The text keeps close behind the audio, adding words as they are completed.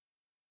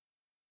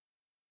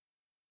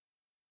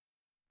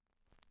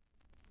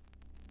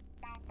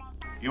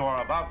You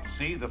are about to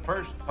see the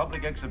first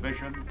public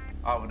exhibition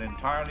of an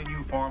entirely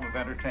new form of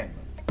entertainment.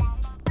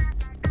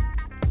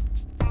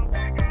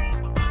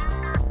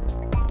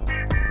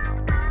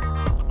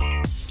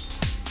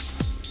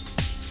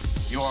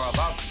 You are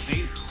about to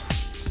see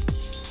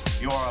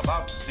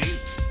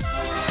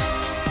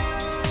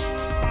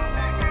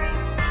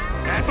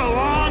That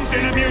belongs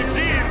in a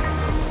museum.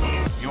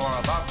 You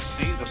are about to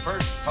see the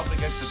first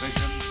public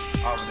exhibition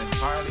of an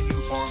entirely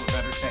new form of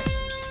entertainment.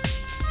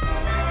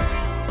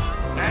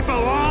 That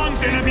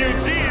belongs in a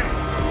museum.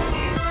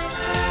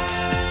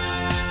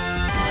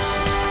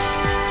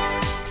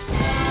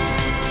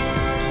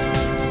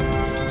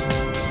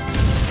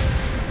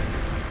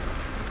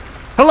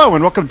 Hello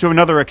and welcome to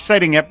another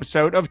exciting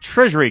episode of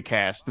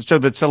TreasuryCast, the show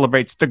that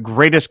celebrates the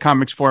greatest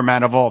comics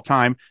format of all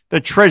time,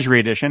 the Treasury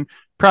Edition,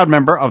 proud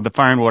member of the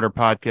Fire and Water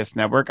Podcast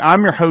Network.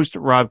 I'm your host,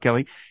 Rob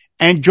Kelly,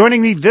 and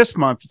joining me this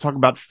month to talk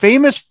about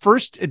famous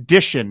first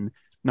edition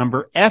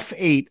number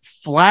F8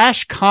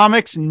 Flash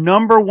Comics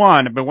number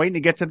 1. I've been waiting to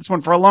get to this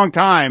one for a long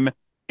time,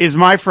 is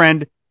my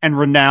friend and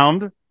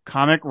renowned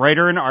comic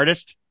writer and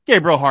artist,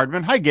 Gabriel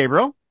Hardman. Hi,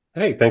 Gabriel.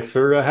 Hey, thanks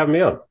for having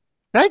me on.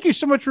 Thank you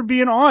so much for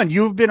being on.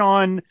 You've been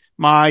on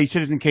my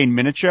Citizen Kane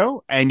Minute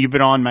Show, and you've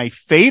been on my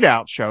Fade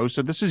Out show.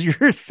 So this is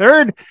your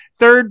third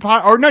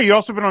pod. Or no, you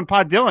also been on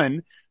Pod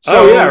Dylan. So,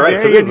 oh yeah,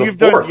 right. So this is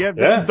the fourth.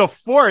 This is the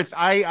fourth.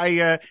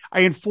 I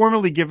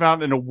informally give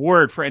out an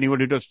award for anyone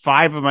who does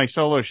 5 of my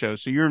solo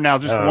shows. So you're now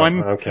just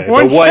one. Okay.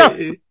 One but what?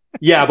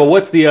 Yeah, but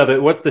what's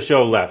the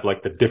show left?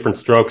 Like the Different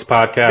Strokes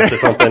podcast or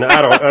something?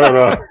 I don't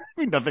know.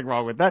 Nothing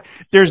wrong with that.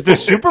 There's the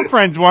Super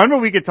Friends one, but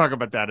we could talk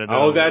about that.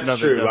 That's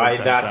true.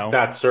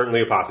 That's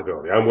certainly a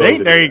possibility. I'm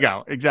willing there you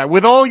go. Exactly.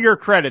 With all your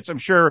credits, I'm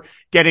sure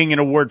getting an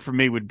award from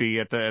me would be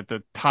at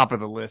the top of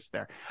the list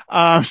there.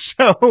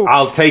 So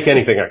I'll take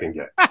anything I can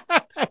get.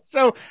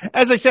 So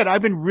as I said,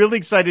 I've been really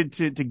excited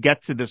to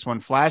get to this one.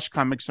 Flash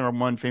Comics number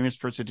 1, famous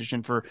first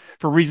edition for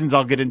reasons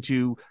I'll get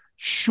into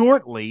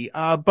shortly.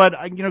 But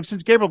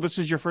since Gabriel, this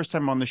is your first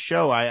time on the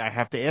show, I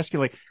have to ask you,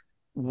 like,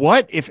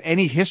 what, if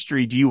any,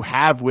 history do you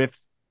have with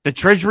the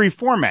Treasury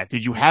format?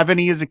 Did you have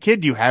any as a kid?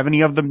 Do you have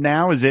any of them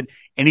now? Is it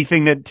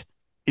anything that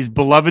is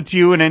beloved to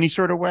you in any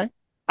sort of way?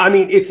 I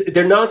mean,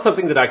 they're not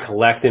something that I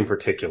collect in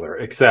particular,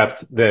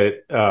 except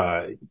that,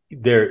 I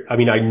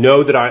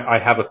know that I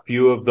have a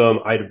few of them.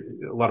 A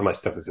lot of my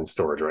stuff is in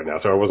storage right now,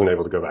 so I wasn't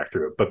able to go back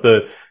through it, but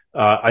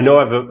I know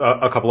I have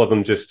a couple of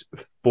them just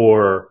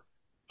for,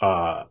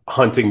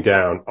 hunting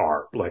down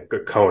art, like the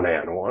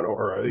Conan one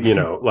or,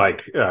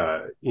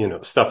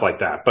 stuff like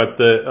that. But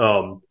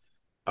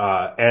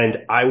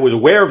and I was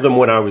aware of them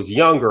when I was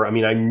younger. I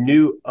mean, I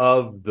knew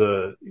of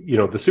the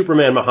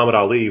Superman Muhammad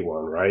Ali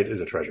one, right?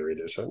 Is a Treasury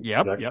edition. Yep.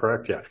 Is that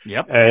correct? Yeah.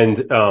 Yep.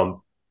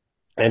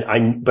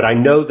 But I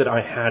know that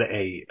I had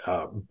a,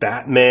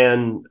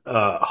 Batman,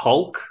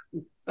 Hulk,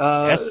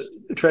 yes.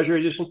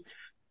 Treasury edition.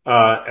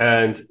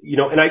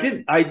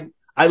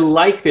 I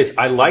like this.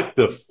 I like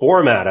the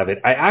format of it.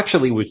 I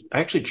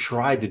actually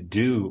tried to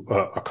do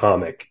a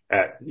comic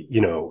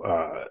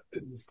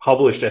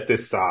published at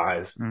this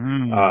size,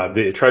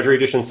 the Treasury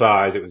edition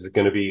size. It was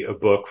going to be a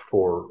book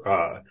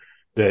for,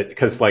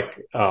 because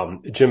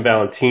Jim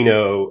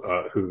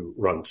Valentino, who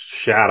runs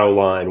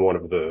Shadowline, one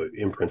of the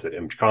imprints at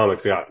Image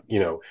Comics,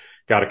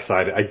 got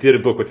excited. I did a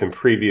book with him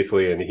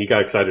previously, and he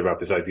got excited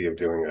about this idea of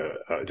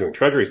doing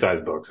Treasury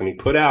size books, and he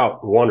put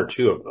out 1 or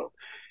 2 of them.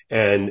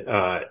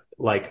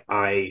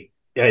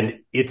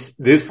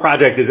 This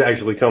project is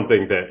actually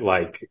something that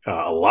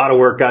a lot of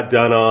work got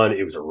done on.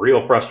 It was a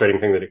real frustrating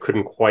thing that it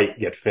couldn't quite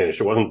get finished.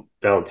 It wasn't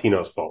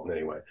Valentino's fault in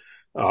any way.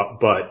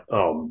 But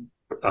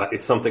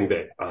it's something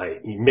that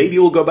maybe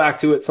we'll go back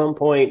to at some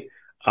point.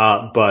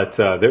 But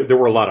there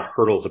were a lot of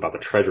hurdles about the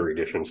Treasury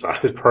edition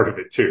size part of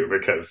it too,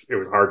 because it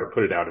was hard to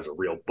put it out as a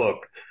real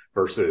book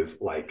versus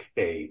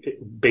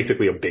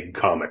basically a big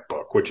comic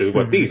book, which is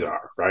what these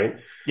are, right?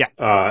 Yeah.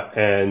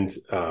 And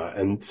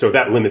so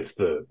that limits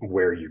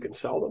where you can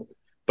sell them.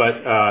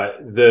 But,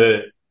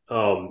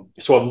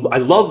 so I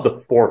love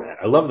the format.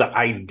 I love the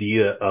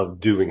idea of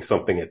doing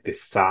something at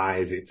this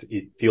size.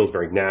 It feels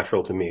very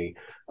natural to me.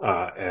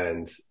 I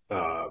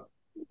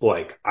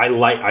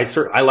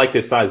like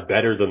this size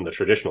better than the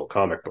traditional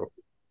comic book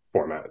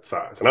format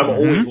size. And I'm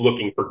always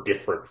looking for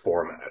different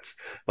formats.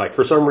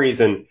 For some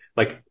reason,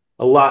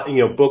 a lot,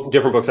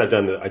 different books I've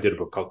done. I did a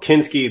book called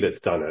Kinski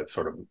that's done a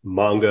sort of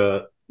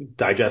manga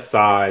digest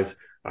size.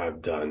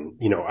 I've done,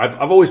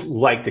 I've always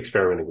liked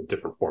experimenting with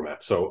different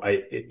formats. So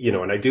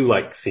and I do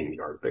like seeing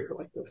the art bigger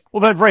like this. Well,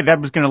 that's right. That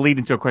was going to lead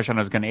into a question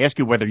I was going to ask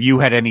you, whether you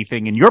had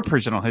anything in your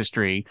personal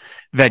history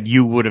that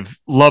you would have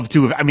loved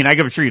to have. I mean,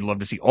 I'm sure you'd love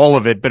to see all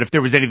of it, but if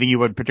there was anything you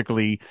had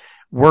particularly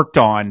worked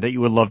on that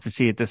you would love to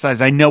see at this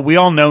size, we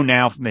all know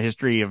now from the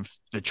history of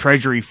the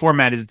Treasury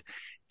format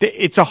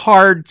it's a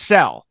hard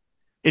sell.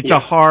 It's a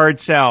hard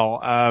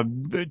sell,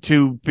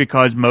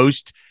 because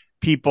most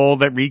people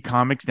that read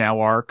comics now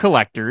are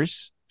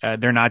collectors.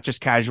 They're not just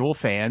casual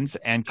fans,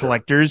 and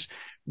collectors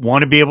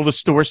want to be able to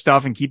store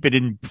stuff and keep it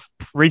in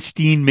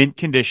pristine mint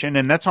condition.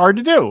 And that's hard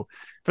to do.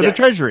 for the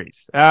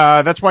treasuries.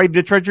 That's why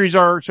the treasuries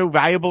are so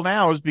valuable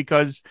now, is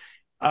because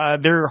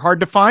they're hard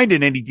to find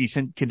in any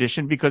decent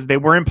condition because they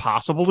were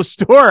impossible to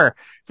store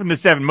from the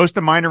 70s. Most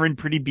of mine are in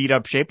pretty beat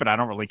up shape, but I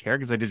don't really care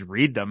because I just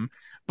read them.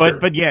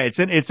 But yeah, it's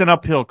an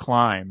uphill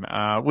climb,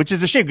 which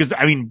is a shame because,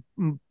 I mean,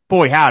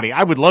 boy, howdy,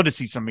 I would love to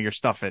see some of your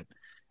stuff at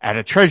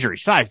a treasury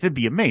size. That'd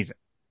be amazing.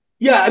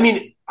 Yeah. I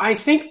mean, I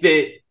think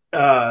that,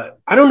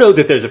 I don't know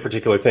that there's a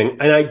particular thing,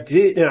 and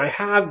I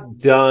have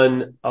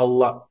done a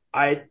lot.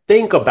 I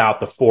think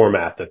about the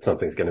format that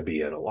something's going to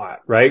be in a lot,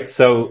 right?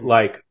 So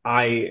like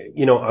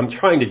I'm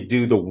trying to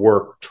do the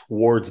work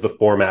towards the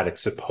format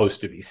it's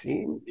supposed to be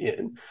seen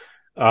in.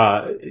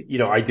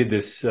 I did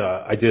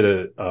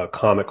a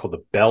comic called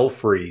The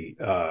Belfry,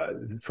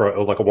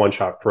 for like a one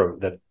shot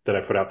that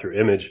I put out through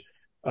Image,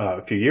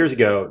 a few years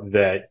ago.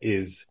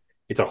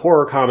 It's a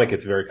horror comic.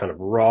 It's very kind of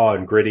raw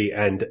and gritty.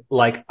 And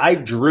like, I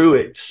drew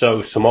it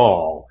so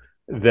small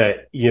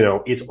that,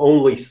 it's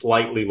only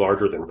slightly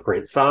larger than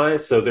print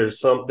size. So there's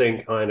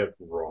something kind of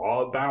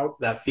raw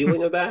about that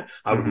feeling of that.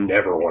 I would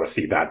never want to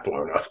see that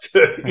blown up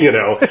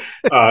to,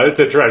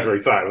 to treasury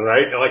size,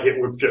 right? Like, it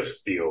would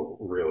just feel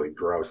really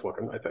gross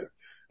looking, I think.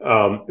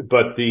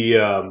 But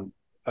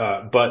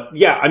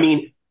yeah, I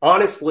mean,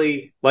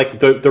 honestly, like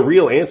the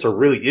real answer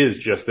really is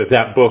just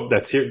that book,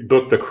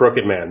 The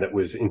Crooked Man, that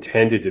was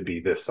intended to be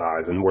this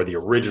size and where the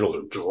originals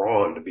are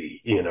drawn to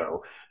be,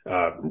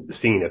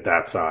 seen at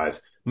that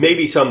size.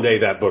 Maybe someday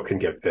that book can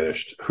get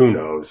finished. Who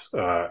knows?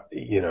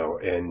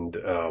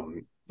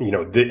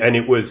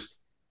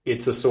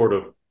 It's a sort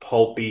of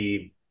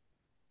pulpy,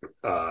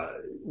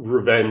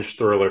 revenge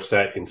thriller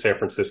set in San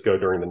Francisco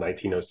during the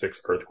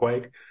 1906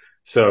 earthquake.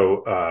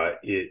 So,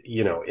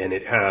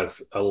 it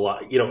has a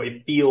lot,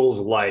 it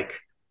feels like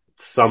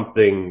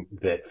something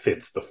that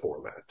fits the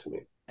format to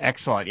me.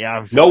 Excellent.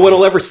 Yeah. No one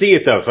will ever see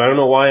it though. So I don't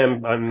know why I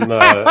don't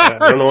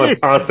know why I'm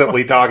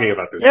constantly talking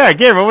about this. Yeah.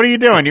 Gabriel, what are you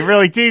doing? You're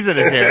really teasing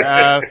us here.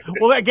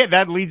 Well, again,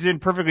 that leads in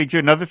perfectly to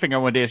another thing I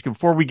wanted to ask you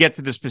before we get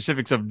to the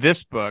specifics of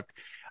this book.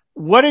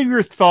 What are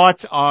your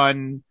thoughts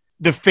on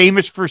the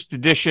famous first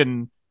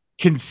edition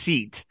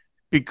conceit?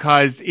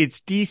 Because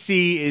it's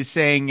DC is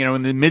saying,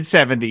 in the mid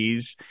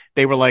 70s,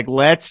 they were like,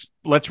 let's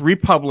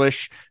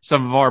republish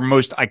some of our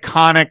most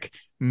iconic,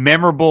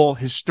 memorable,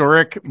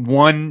 historic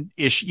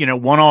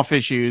one-off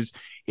issues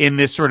in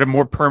this sort of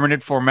more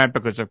permanent format.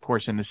 Because of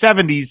course, in the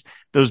 70s,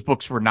 those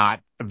books were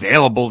not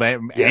available to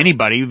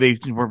anybody. They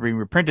weren't being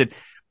reprinted.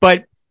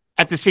 But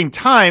at the same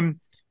time,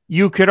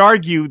 you could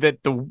argue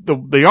that the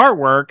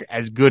artwork,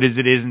 as good as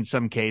it is in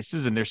some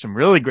cases, and there's some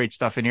really great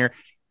stuff in here,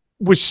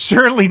 was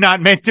certainly not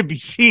meant to be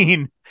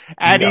seen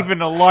at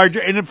even a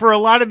larger, and for a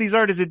lot of these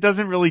artists, it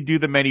doesn't really do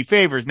them any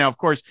favors. Now, of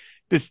course,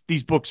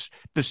 these books,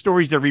 the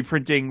stories they're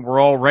reprinting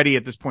were already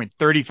at this point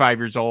 35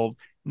 years old.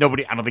 I don't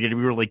think anybody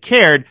really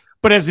cared.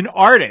 But as an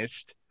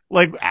artist,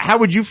 like, how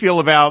would you feel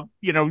about,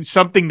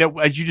 something that,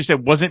 as you just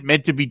said, wasn't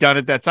meant to be done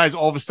at that size,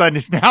 all of a sudden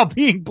is now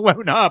being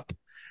blown up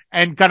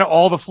and kind of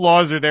all the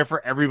flaws are there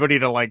for everybody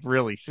to like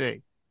really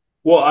see?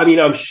 Well, I mean,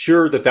 I'm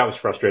sure that was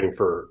frustrating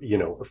for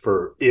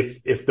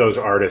if those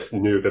artists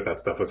knew that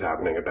stuff was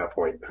happening at that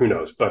point, who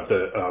knows? But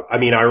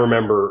I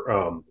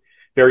remember,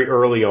 very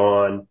early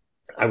on,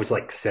 I was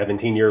like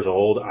 17 years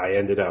old. I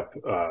ended up,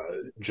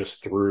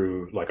 just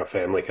through like a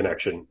family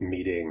connection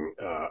meeting,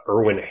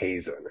 Erwin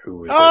Hazen, who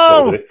was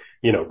a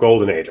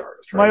golden age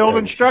artist, right? My old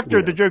instructor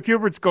at the Joe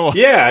Kubert School.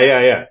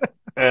 Yeah.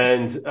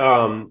 And,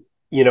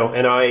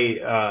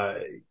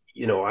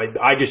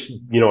 I just,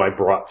 I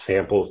brought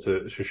samples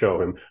to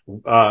show him.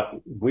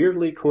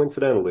 Weirdly,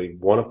 coincidentally,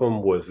 one of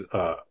them was,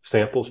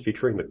 samples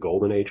featuring the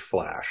Golden Age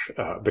Flash,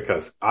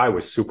 because I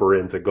was super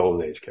into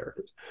Golden Age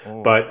characters.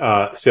 Oh. But,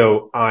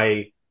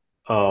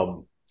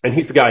 and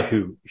he's the guy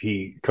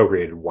he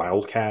co-created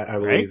Wildcat, I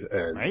believe.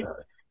 Right.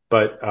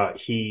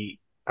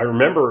 I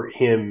remember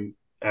him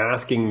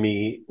asking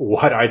me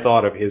what I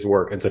thought of his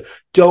work and said,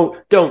 don't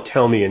don't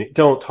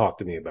talk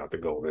to me about the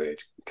Golden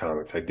Age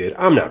comics I did.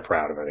 I'm not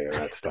proud of any of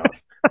that stuff.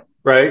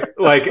 Right.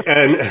 Like,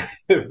 and,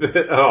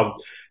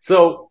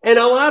 so, and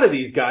a lot of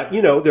these guys,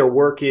 they're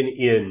working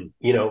in,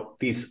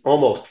 these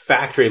almost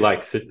factory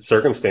like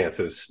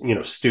circumstances,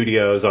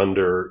 studios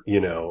under,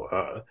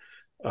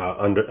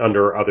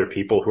 under other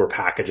people who are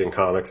packaging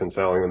comics and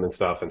selling them and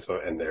stuff. And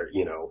so, and they're,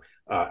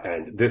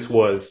 and this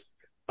was,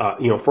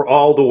 for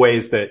all the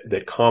ways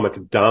that comics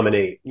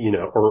dominate,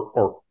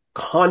 or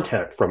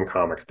content from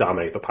comics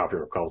dominate the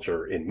popular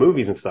culture in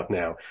movies and stuff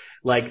now,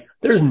 like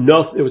there was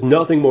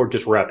nothing more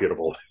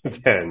disreputable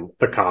than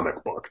the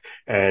comic book,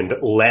 and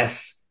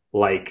less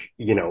like,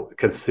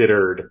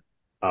 considered,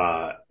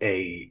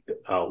 a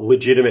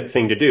legitimate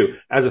thing to do,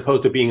 as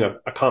opposed to being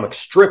a comic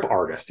strip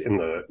artist in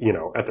the,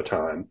 at the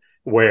time,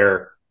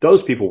 where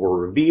those people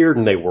were revered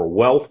and they were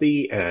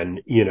wealthy,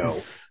 and,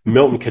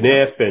 Milton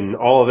Caniff and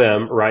all of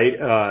them, right?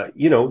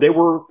 They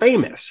were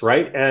famous,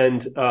 right?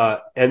 And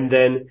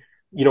then,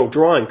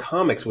 drawing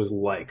comics was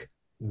like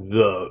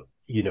the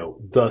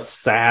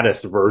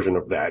saddest version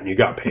of that. And you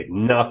got paid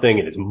nothing,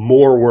 and it's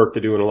more work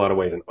to do in a lot of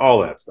ways and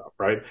all that stuff,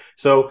 right?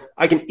 So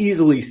I can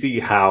easily see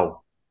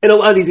how, And a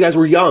lot of these guys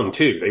were young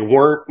too. They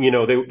weren't,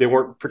 they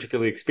weren't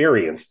particularly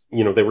experienced.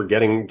 They were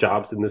getting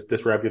jobs in this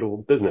disreputable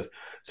business.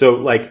 So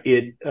like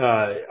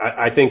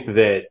I think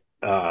that,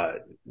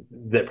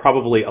 that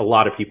probably a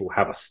lot of people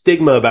have a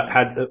stigma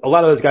a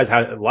lot of those guys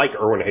like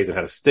Irwin Hazen,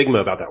 had a stigma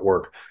about that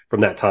work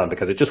from that time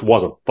because it just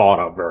wasn't thought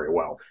of very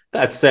well.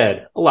 That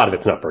said, a lot of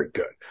it's not very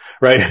good,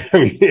 right? I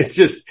mean, it's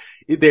just,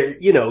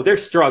 they're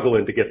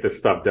struggling to get this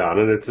stuff done,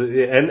 and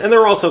and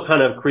they're also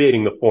kind of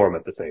creating the form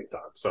at the same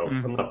time. So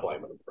I'm not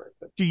blaming them for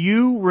anything. Do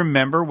you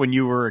remember when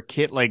you were a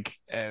kid,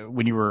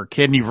 when you were a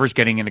kid and you were first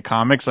getting into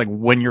comics, like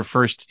when your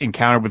first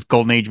encounter with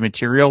Golden Age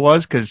material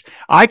was? Because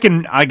I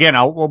can, again,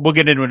 we'll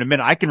get into it in a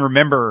minute. I can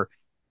remember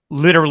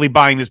literally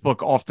buying this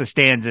book off the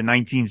stands in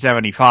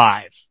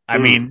 1975. I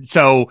mean,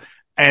 so.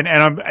 And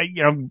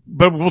I'm,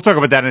 but we'll talk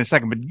about that in a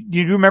second. But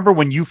do you remember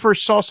when you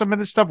first saw some of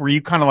this stuff? Were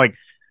you kind of like,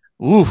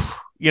 oof,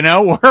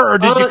 or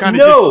did you kind of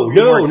no,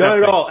 not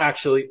at all.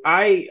 Actually,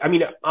 I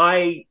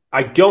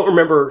don't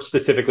remember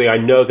specifically. I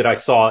know that I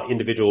saw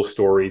individual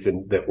stories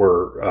and that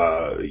were,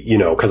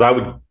 cause I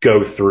would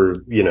go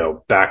through,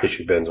 back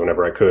issue bins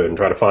whenever I could and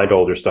try to find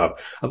older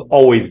stuff. I've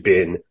always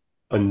been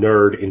a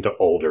nerd into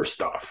older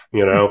stuff,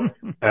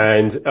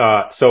 and,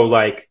 so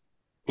like,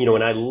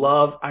 and I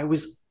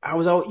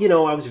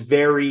was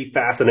very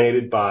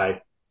fascinated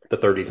by the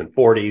 30s and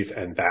 40s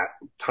and that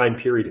time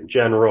period in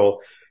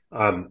general.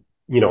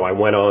 I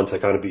went on to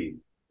kind of be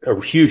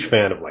a huge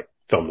fan of like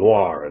film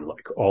noir and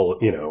like all,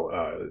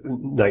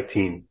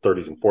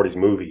 1930s and 40s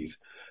movies.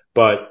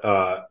 But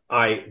I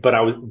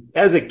was,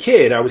 as a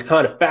kid, I was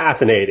kind of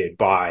fascinated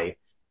by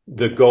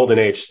the Golden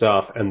Age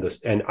stuff and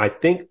I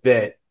think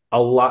that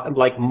a lot,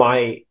 like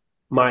my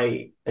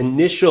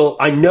initial,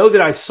 I know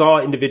that I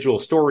saw individual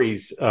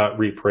stories,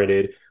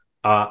 reprinted.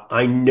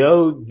 I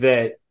know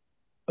that,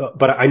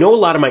 but I know a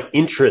lot of my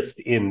interest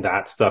in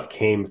that stuff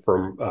came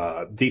from,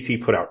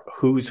 DC put out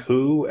Who's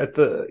Who at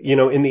the,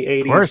 in the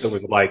 80s. It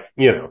was like,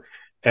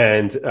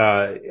 and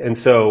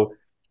so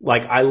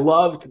like I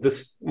loved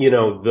this, I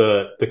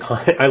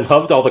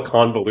loved all the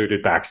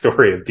convoluted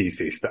backstory of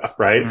DC stuff,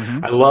 right?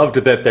 Mm-hmm. I loved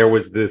that there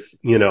was this,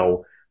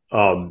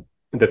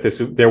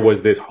 there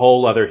was this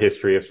whole other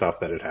history of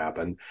stuff that had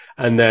happened.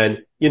 And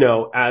then,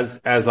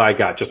 as I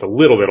got just a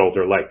little bit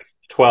older, like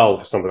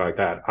 12, something like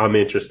that, I'm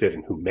interested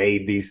in who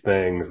made these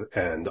things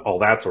and all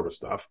that sort of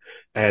stuff.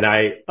 And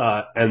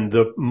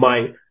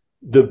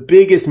the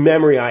biggest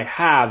memory I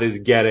have is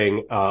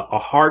getting a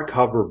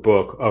hardcover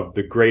book of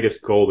the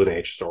greatest Golden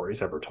Age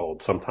stories ever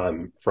told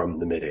sometime from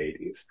the mid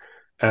 80s.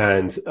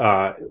 And,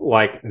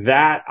 like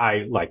that,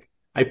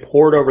 I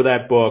pored over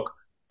that book.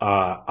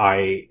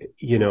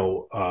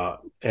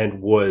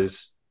 And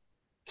was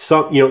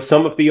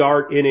some of the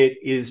art in it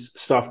is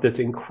stuff that's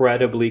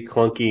incredibly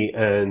clunky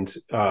and,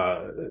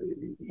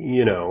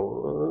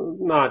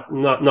 not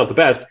the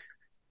best.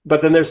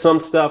 But then there's some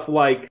stuff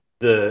like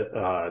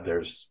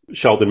there's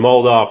Sheldon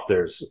Moldoff,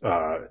 there's,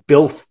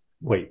 Lou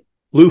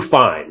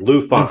Fine.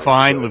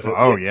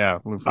 Oh yeah.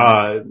 Lou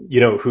Fine.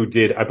 Who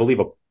did, I believe,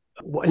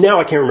 now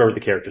I can't remember the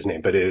character's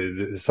name, but it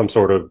is some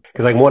sort of,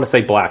 because I want to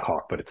say Black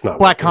Hawk, but it's not.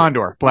 Black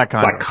Condor.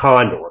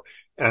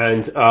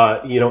 And,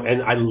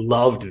 and I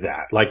loved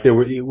that. Like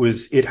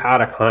it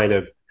had a kind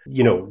of,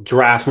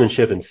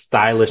 draftsmanship and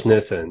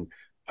stylishness. And,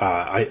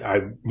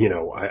 I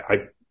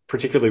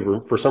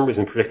particularly, for some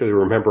reason,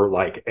 remember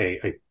like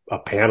a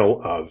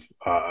panel of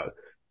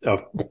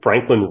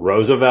Franklin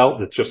Roosevelt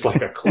that's just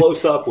like a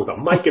close up with a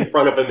mic in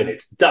front of him, and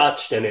it's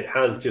Dutch, and it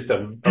has just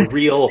a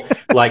real,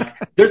 like,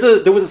 there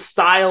was a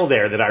style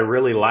there that I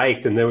really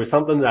liked. And there was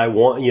something that I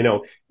want,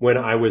 when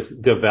I was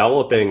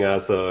developing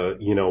as a,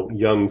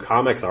 young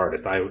comics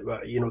artist, there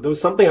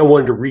was something I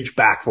wanted to reach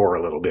back for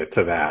a little bit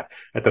to that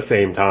at the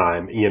same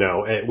time,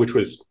 which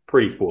was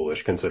pretty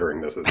foolish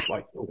considering this is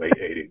like the late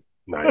 80s,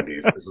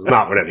 90s. This is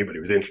not what anybody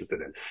was interested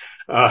in.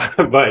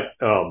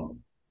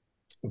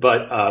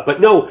 But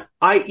no,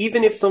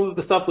 even if some of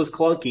the stuff was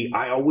clunky,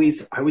 I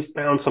always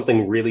found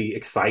something really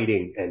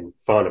exciting and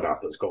fun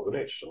about those Golden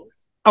Age stories.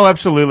 Oh,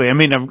 absolutely. I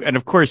mean, and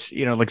of course,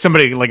 like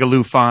somebody like a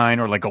Lou Fine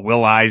or like a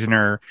Will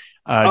Eisner,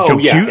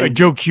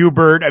 Joe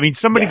Kubert. I mean,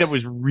 somebody that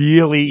was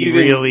really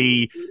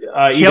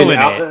killing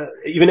it.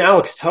 Even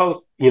Alex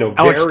Toth, young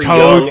Alex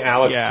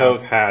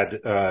Toth had,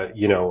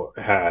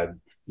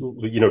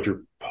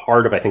 drew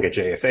part of, I think, a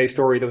JSA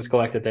story that was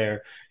collected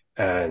there.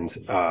 And,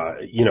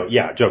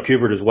 Joe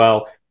Kubert as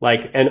well.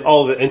 Like,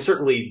 and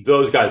certainly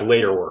those guys'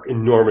 later work,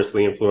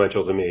 enormously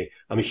influential to me.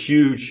 I'm a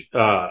huge,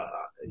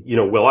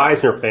 Will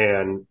Eisner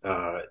fan,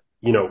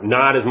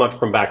 not as much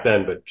from back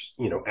then, but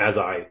just, as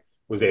I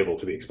was able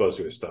to be exposed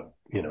to his stuff,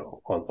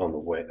 on the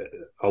way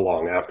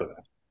along after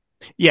that.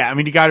 Yeah, I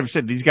mean, you got to have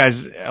said these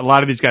guys. A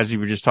lot of these guys you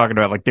were just talking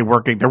about, like they're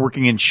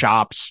working in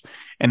shops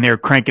and they're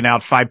cranking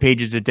out 5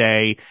 pages a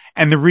day.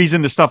 And the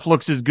reason the stuff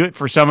looks as good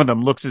for some of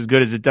them looks as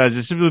good as it does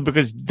is simply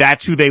because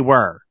that's who they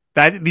were.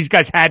 That these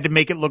guys had to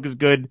make it look as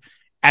good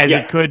as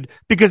it could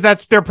because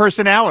that's their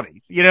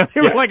personalities. They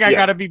were like, I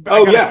gotta be.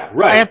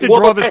 Right. I have to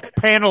draw this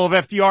panel of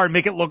FDR and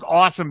make it look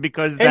awesome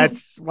because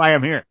that's why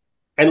I'm here.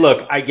 And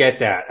look, I get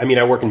that. I mean,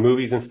 I work in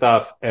movies and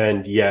stuff,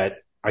 and yet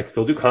I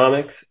still do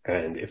comics.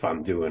 And if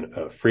I'm doing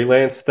a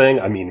freelance thing,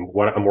 I mean,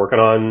 what I'm working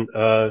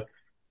on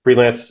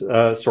freelance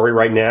story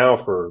right now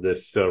for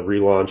this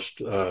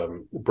relaunched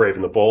Brave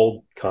and the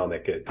Bold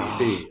comic at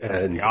DC,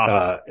 That's gonna be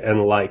awesome.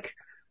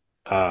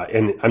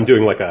 and I'm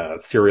doing like a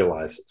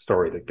serialized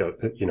story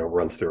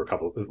runs through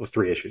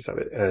three issues of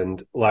it,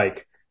 and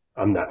like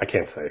I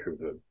can't say who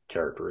the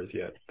character is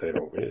yet. They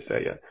don't really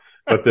say yet,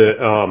 but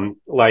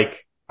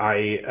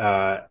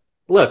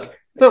look,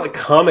 it's not like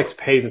comics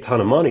pays a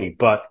ton of money,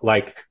 but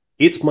like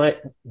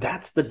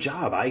that's the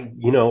job. I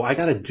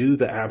got to do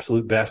the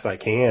absolute best I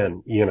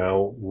can.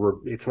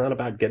 It's not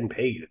about getting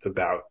paid. It's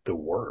about the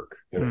work.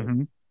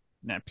 Mm-hmm.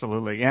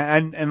 Absolutely. Yeah.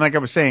 And like I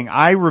was saying,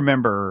 I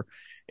remember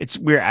it's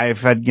weird.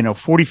 I've had,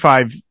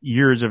 45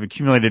 years of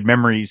accumulated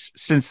memories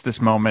since this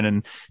moment,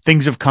 and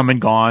things have come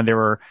and gone. There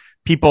were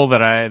people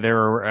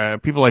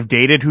I've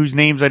dated whose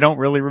names I don't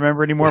really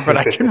remember anymore, but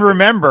I can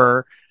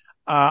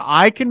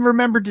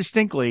remember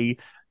distinctly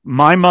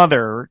my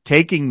mother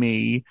taking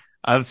me.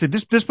 So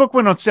this book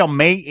went on sale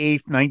May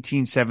 8th,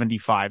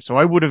 1975. So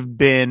I would have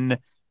been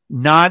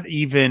not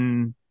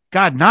even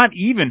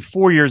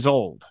 4 years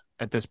old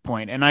at this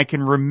point. And I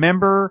can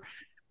remember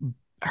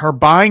her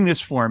buying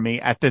this for me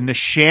at the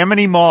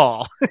Neshaminy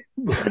Mall,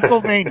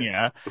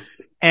 Pennsylvania.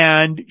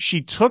 And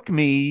she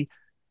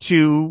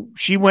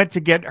went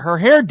to get her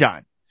hair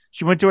done.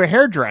 She went to a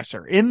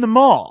hairdresser in the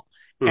mall.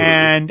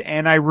 Mm-hmm.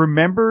 And I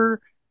remember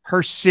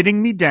her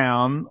sitting me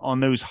down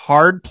on those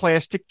hard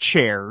plastic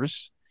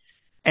chairs,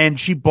 and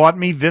she bought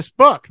me this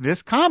book,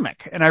 this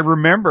comic. And I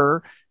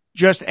remember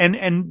this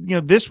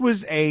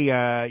was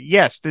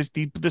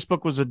this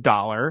book was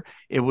 $1.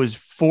 It was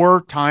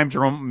 4 times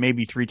or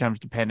maybe 3 times,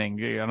 depending.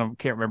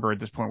 Can't remember at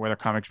this point whether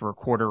comics were a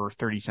quarter or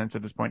 30 cents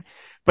at this point,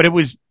 but it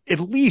was at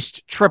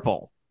least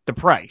triple the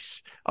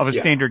price of a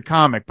standard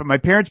comic. But my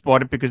parents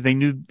bought it because they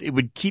knew it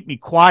would keep me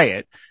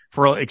quiet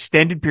for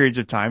extended periods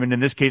of time. And in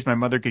this case, my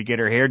mother could get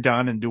her hair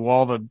done and do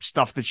all the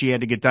stuff that she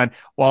had to get done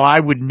while I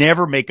would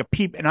never make a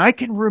peep. And I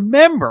can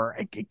remember,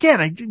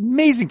 again, it's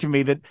amazing to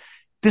me that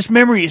this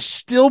memory is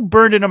still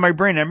burned into my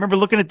brain. I remember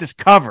looking at this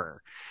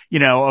cover,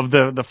 of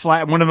the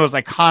Flash, one of those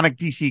iconic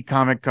DC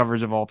comic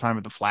covers of all time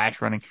with the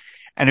Flash running.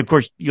 And of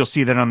course, you'll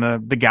see that on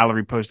the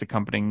gallery post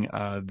accompanying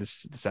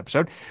this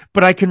episode.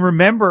 But I can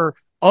remember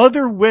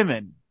other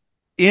women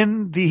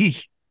in the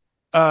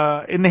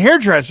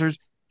hairdressers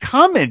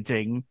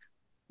commenting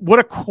what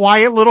a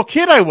quiet little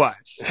kid I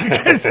was,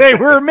 because they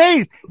were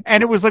amazed.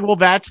 And it was like, well,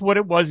 that's what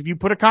it was if you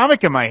put a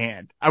comic in my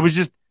hand. I was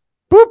just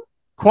boop,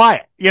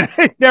 quiet.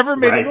 It never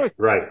made a noise.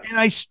 Right. And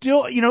I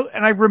still,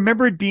 and I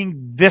remember it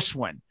being this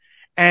one.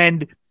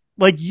 And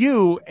like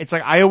you, it's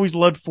like I always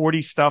loved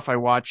 40s stuff. I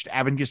watched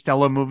Abbott and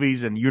Costello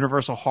movies and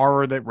Universal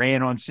Horror that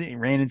ran in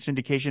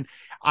syndication.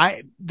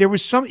 There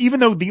was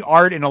even though the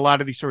art in a lot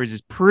of these stories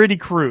is pretty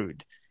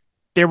crude,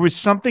 there was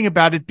something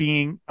about it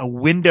being a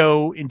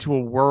window into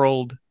a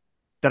world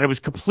that I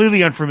was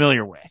completely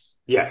unfamiliar with.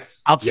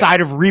 Yes.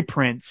 Outside of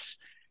reprints,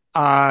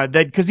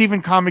 because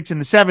even comics in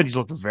the 70s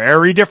looked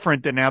very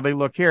different than how they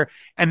look here.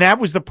 And that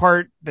was the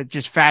part that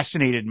just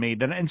fascinated me.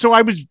 And so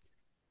I was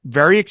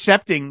very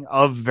accepting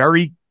of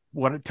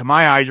what to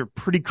my eyes are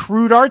pretty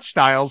crude art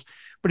styles,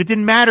 but it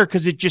didn't matter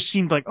because it just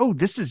seemed like, oh,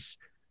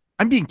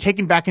 I'm being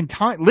taken back in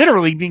time,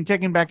 literally being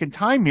taken back in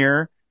time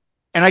here.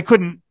 And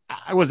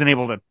I wasn't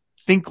able to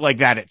think like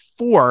that at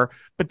 4,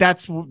 but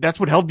that's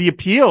what held the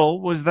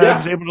appeal, was that I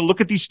was able to look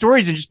at these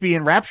stories and just be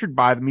enraptured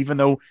by them, even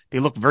though they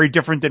look very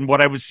different than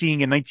what I was seeing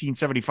in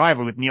 1975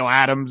 with Neil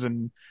Adams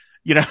and,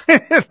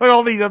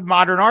 all these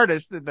modern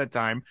artists at that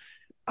time.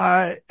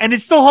 And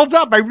it still holds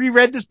up. I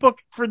reread this book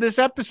for this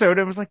episode.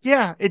 And I was like,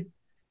 yeah, it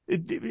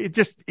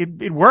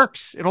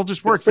works. It'll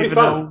just work. It's pretty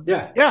fun.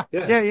 Yeah.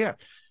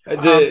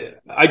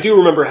 I do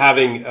remember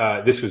having,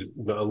 this was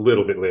a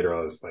little bit later.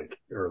 I was like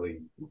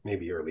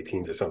maybe early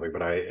teens or something, but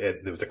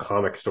there was a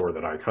comic store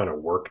that I kind of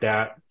worked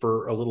at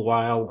for a little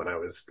while when I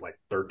was like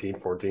 13,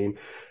 14.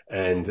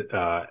 And,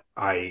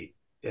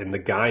 and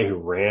the guy who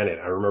ran it,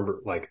 I remember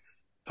look,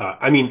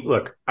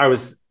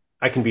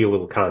 I can be a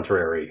little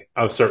contrary.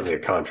 I was certainly a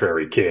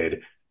contrary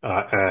kid.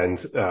 And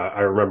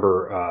I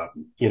remember,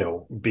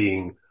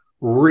 being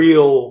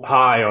real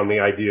high on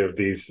the idea of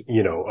these,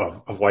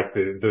 of like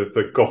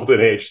the golden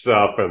age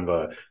stuff and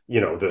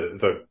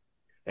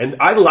and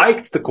I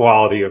liked the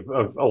quality of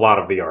a lot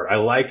of the art. I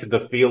liked the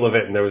feel of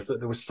it. And there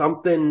was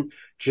something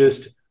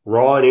just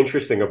raw and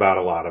interesting about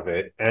a lot of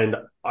it. And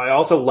I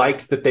also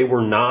liked that they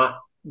were not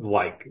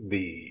like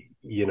the,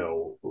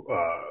 Neil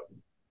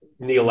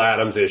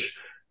Adams-ish,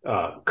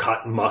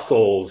 cut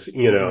muscles,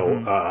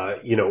 I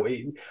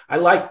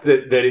liked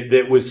that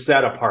it was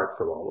set apart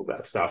from all of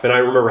that stuff. And I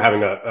remember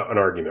having an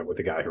argument with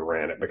the guy who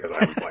ran it because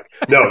I was like,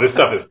 no, this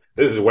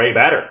is way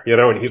better,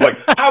 and he's like,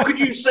 how could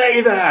you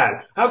say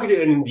that? How could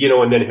you?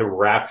 And then him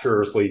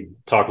rapturously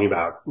talking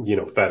about,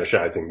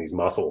 fetishizing these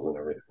muscles and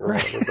everything.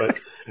 Right. But,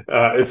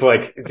 it's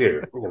like,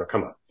 dude,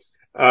 come on.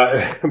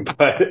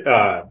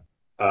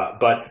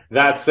 But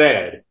that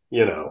said,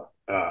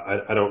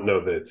 I don't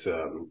know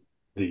that,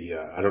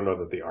 I don't know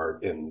that the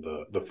art in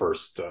the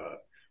first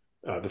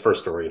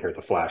story in here,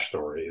 the Flash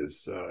story,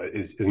 is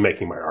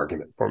making my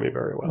argument for me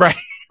very well. Right.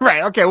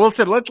 Right. Okay. Well,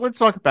 so let's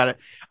talk about it.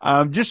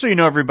 Just so you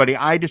know, everybody,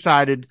 I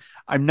decided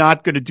I'm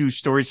not going to do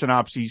story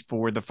synopses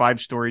for the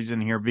 5 stories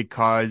in here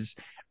because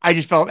I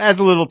just felt as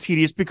a little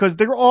tedious because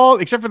they're all,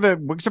 except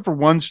for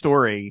one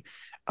story,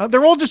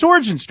 they're all just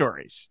origin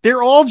stories.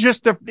 They're all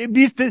just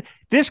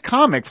this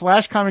comic,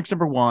 Flash Comics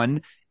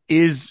 #1,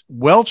 is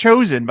well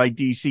chosen by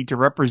DC to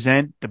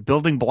represent the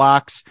building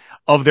blocks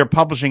of their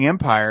publishing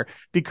empire,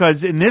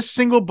 because in this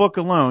single book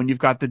alone, you've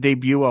got the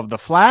debut of the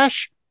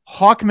Flash,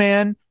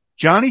 Hawkman,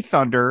 Johnny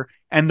Thunder,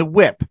 and the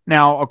Whip.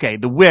 Now, okay,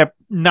 the Whip,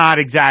 not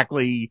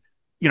exactly,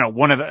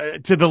 one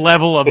of to the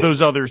level of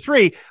those other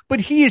 3, but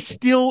he is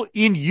still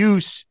in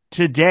use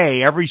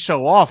today every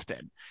so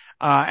often.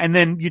 And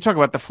then you talk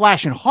about the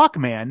Flash and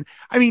Hawkman.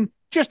 I mean,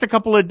 just a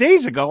couple of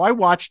days ago, I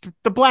watched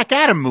the Black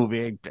Adam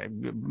movie.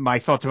 My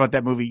thoughts about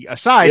that movie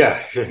aside,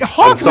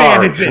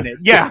 Hawkman is in it.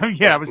 Yeah,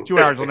 it was 2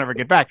 hours. We'll never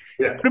get back.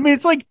 Yeah. But I mean,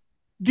 it's like,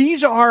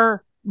 these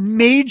are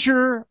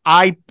major,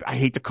 I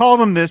hate to call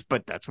them this,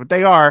 but that's what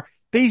they are.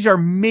 These are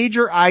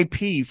major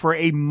IP for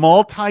a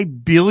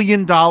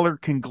multi-billion-dollar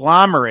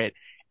conglomerate.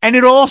 And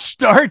it all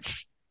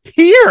starts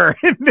here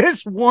in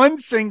this one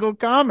single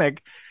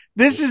comic.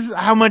 This is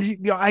how much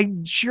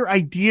sheer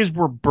ideas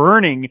were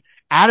burning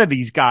out of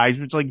these guys.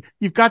 It's like,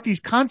 you've got these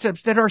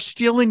concepts that are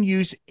still in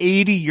use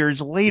 80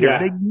 years later.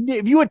 Yeah.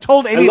 If you had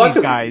told any of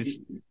these guys,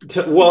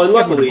 and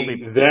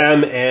luckily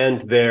them and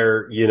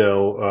their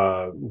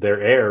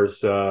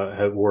heirs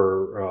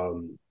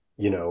were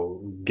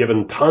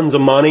given tons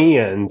of money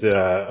and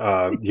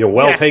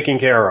well taken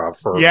care of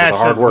for the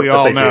hard work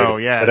that they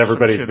did, that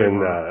everybody's been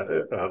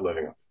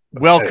living off.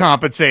 Well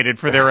compensated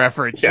for their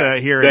efforts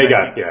here. They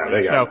got a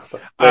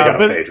page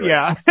rate.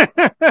 Yeah.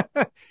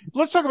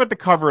 Let's talk about the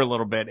cover a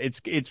little bit.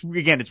 It's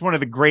one of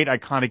the great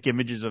iconic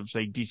images of,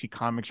 say, DC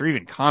Comics or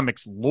even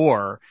comics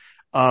lore,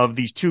 of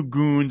these 2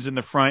 goons in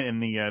the front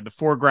and the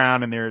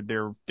foreground, and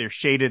they're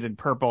shaded in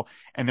purple,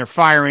 and they're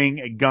firing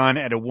a gun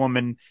at a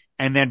woman,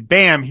 and then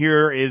bam,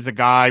 here is a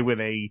guy with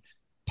a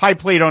pie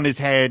plate on his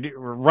head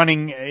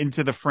running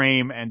into the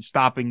frame and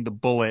stopping the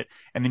bullet.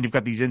 And then you've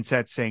got these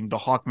insets saying the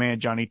Hawkman,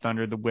 Johnny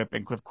Thunder, the Whip,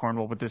 and Cliff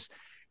Cornwell with this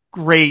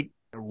great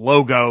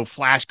logo,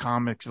 Flash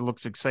Comics. It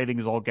looks exciting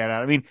as all get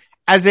out. I mean,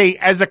 as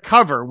a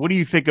cover, what do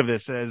you think of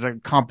this as a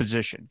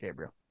composition,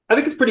 Gabriel? I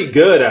think it's pretty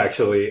good,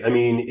 actually. I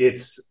mean,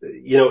 it's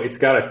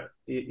got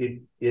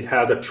it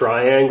has a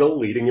triangle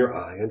leading your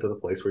eye into the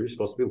place where you're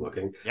supposed to be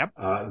looking. Yep.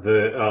 And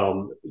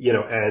the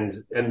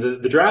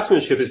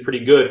draftsmanship is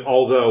pretty good.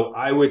 Although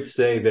I would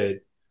say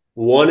that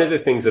one of the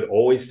things that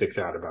always sticks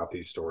out about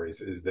these stories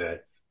is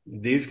that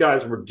these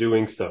guys were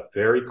doing stuff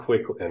very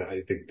quickly, and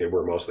I think they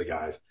were mostly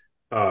guys,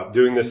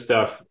 doing this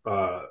stuff,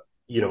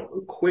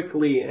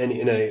 quickly and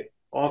in a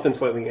often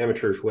slightly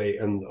amateurish way.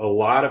 And a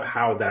lot of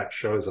how that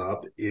shows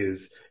up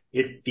is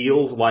it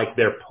feels like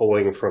they're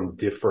pulling from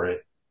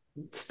different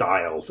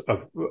styles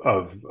of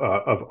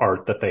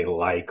art that they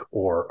like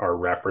or are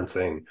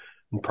referencing,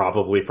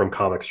 probably from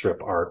comic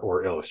strip art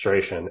or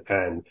illustration.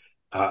 And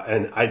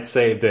I'd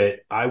say that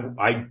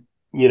I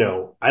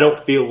don't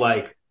feel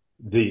like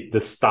the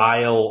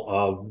style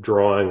of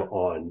drawing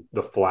on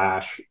the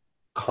Flash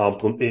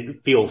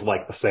it feels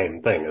like the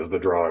same thing as the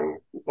drawing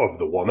of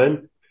the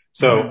woman.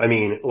 So, I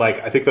mean,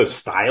 like, I think those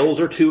styles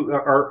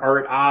are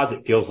at odds.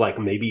 It feels like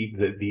maybe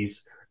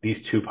these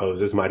 2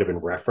 poses might have been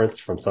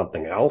referenced from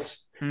something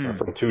else,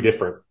 from 2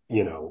 different,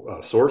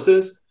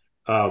 sources.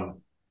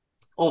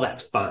 All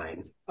that's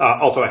fine.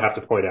 Also, I have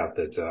to point out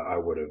that I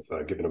would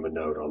have given him a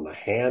note on the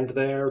hand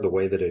there. The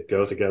way that it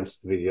goes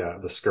against the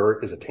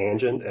skirt is a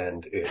tangent,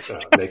 and it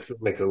makes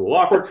it a little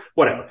awkward.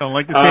 Whatever. Don't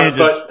like the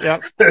tangents.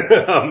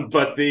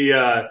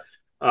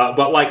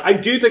 But like, I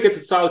do think it's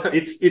a solid.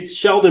 It's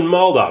Sheldon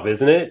Moldov,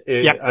 isn't it?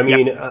 I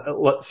mean,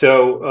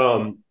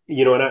 and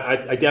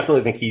I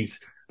definitely think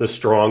he's the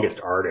strongest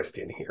artist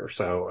in here.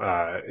 So,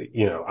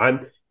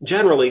 I'm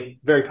generally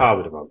very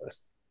positive on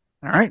this.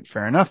 All right,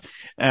 fair enough.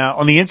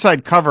 On the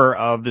inside cover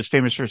of this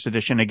famous first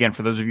edition, again,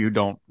 for those of you who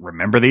don't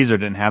remember these or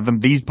didn't have them,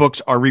 these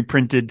books are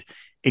reprinted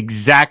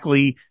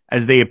exactly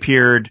as they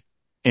appeared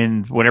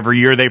in whatever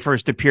year they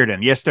first appeared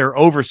in. Yes, they're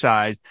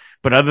oversized,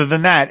 but other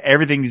than that,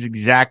 everything is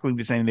exactly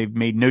the same. They've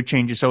made no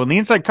changes. So on the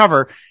inside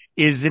cover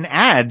is an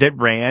ad that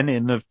ran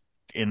in the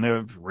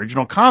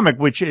original comic,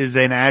 which is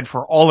an ad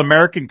for All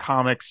American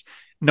Comics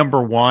 #1,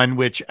 number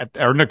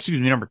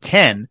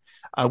 10,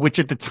 which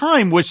at the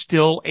time was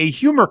still a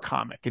humor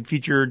comic. It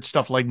featured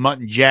stuff like Mutt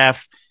and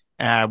Jeff,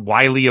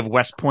 Wiley of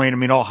West Point. I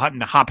mean, all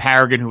Hop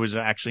Harrigan, who was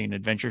actually an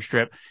adventure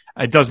strip.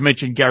 It does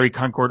mention Gary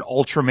Concord,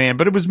 Ultraman,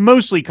 but it was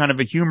mostly kind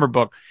of a humor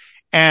book.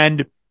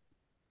 And,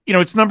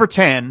 it's number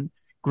 10.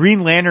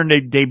 Green Lantern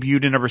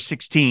debuted in number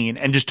 16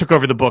 and just took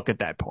over the book at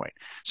that point.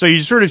 So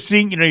you're sort of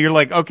seeing, you're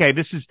like, okay,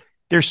 the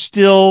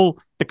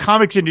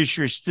comics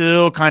industry is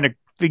still kind of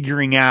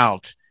figuring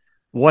out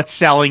what's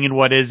selling and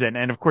what isn't.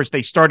 And of course,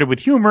 they started with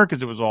humor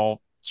because it was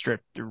all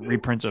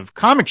reprints of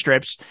comic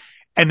strips.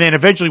 And then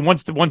eventually,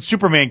 once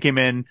Superman came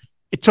in,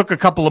 it took a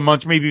couple of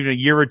months, maybe even a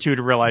year or two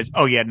to realize,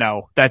 oh yeah,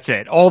 no, that's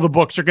it. All the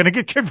books are going to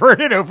get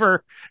converted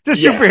over to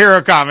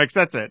superhero comics.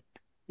 That's it.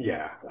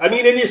 Yeah. I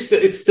mean, and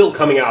it's still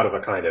coming out of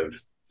a kind of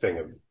thing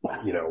of,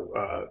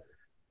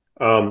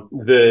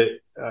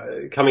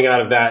 coming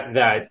out of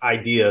that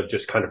idea of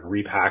just kind of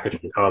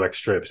repackaging comic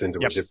strips into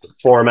a different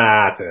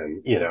format,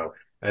 and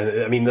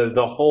I mean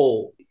the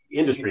whole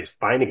industry is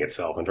finding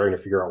itself and trying to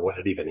figure out what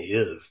it even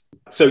is.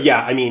 So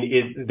yeah, I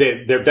mean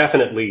they're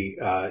definitely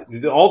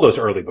all those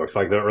early books,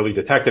 like the early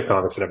detective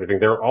comics and everything,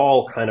 they're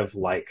all kind of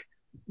like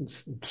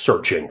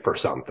searching for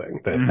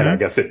something and I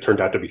guess it turned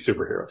out to be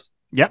superheroes.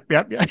 Yep.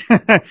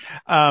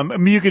 I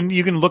mean,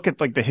 you can look at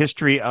like the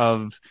history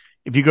of,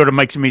 if you go to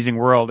Mike's Amazing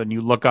World and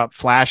you look up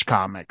Flash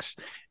comics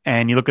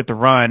and you look at the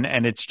run,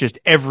 and it's just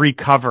every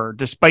cover,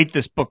 despite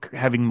this book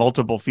having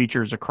multiple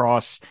features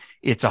across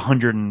its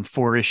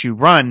 104 issue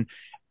run,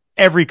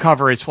 every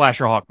cover is Flash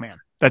or Hawkman.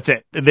 That's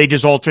it. They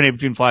just alternate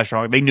between Flash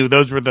and Hawk. They knew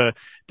those were the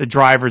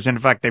drivers. And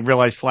in fact, they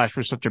realized Flash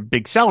was such a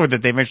big seller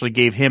that they eventually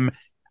gave him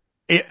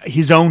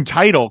his own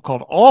title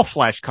called All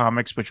Flash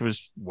Comics, which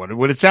was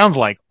what it sounds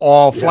like,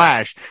 All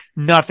Flash,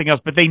 nothing else.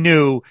 But they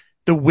knew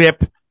the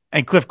Whip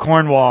and Cliff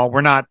Cornwall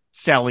were not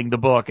selling the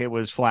book. It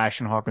was Flash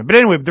and Hawkman. But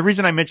anyway, the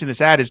reason I mention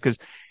this ad is because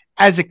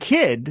as a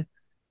kid,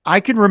 I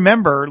can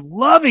remember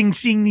loving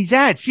seeing these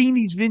ads, seeing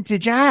these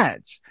vintage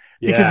ads.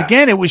 Because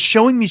again, it was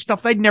showing me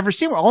stuff that I'd never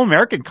seen. All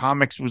American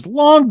Comics was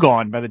long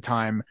gone by the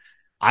time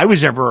I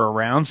was ever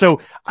around. So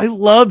I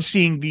love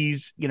seeing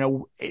these,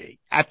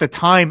 at the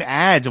time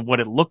ads of what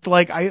it looked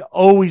like. I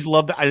always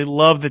loved that. I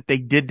love that they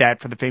did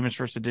that for the famous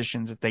first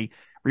editions, that they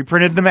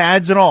reprinted them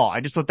ads and all. I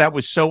just thought that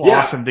was so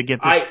awesome to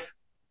get this,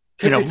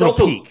 real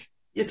peek.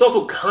 It's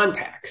also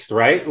context,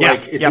 right?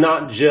 Like it's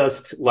not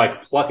just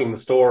like plucking the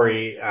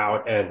story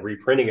out and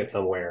reprinting it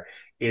somewhere.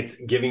 It's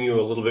giving you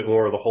a little bit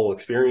more of the whole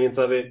experience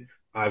of it.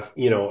 I've,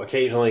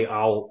 occasionally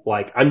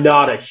I'm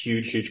not a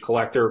huge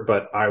collector,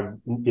 but I'll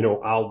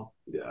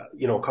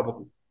a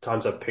couple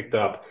times I've picked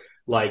up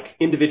like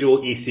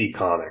individual EC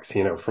comics,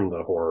 from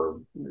the horror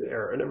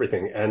era and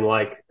everything. And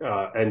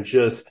and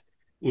just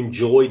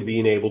enjoyed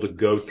being able to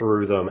go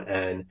through them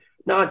and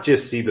not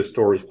just see the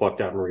stories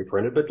plucked out and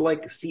reprinted, but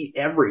like see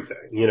everything,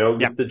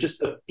 just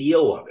the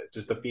feel of it,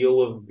 just the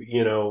feel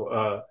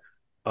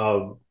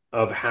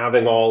of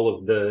having all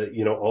of the,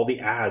 all the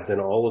ads and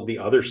all of the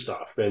other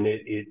stuff. And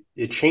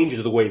it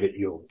changes the way that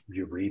you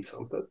read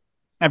something.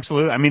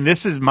 Absolutely. I mean,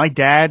 this is, my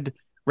dad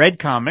read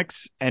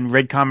comics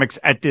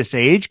at this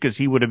age, because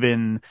he would have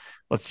been,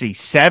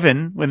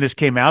 7 when this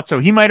came out. So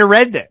he might have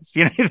read this,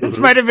 this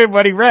might have been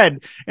what he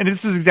read. And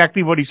this is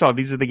exactly what he saw.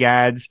 These are the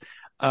ads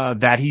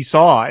that he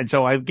saw. And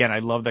so I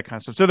love that kind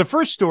of stuff. So the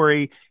first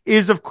story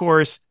is, of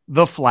course,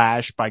 The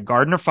Flash by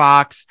Gardner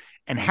Fox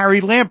and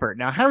Harry Lampert.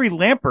 Now, Harry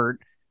Lampert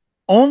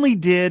only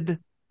did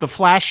the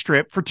Flash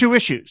strip for 2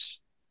 issues.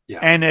 Yeah.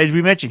 And as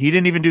we mentioned, he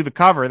didn't even do the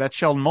cover. That's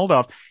Sheldon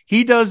Moldoff.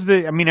 He does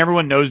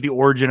everyone knows the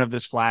origin of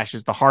this Flash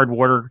is the hard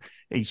water.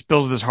 He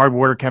spills this hard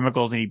water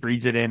chemicals and he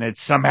breathes it in. It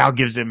somehow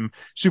gives him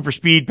super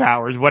speed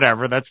powers,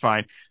 whatever. That's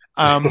fine.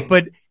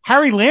 But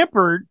Harry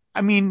Lampert,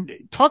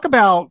 talk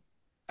about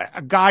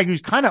a guy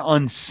who's kind of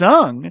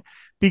unsung,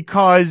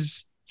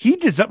 because he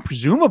does,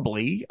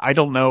 presumably, I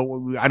don't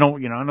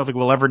think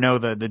we'll ever know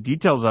the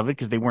details of it,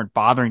 because they weren't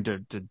bothering to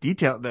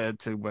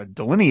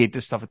delineate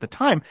this stuff at the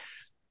time.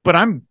 But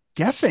I'm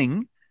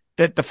guessing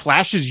that the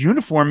Flash's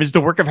uniform is the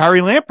work of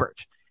Harry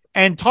Lampert.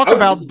 And talk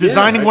about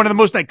designing one of the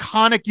most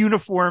iconic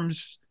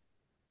uniforms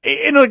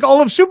in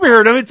all of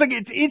superhero.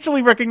 It's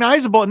instantly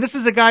recognizable. And this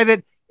is a guy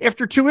that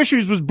after 2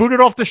 issues was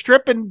booted off the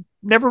strip and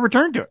never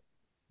returned to it.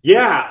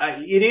 Yeah,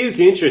 it is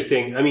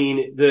interesting. I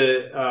mean,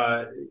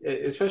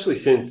 especially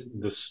since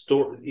the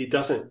story, it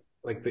doesn't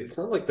it's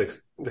not like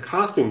the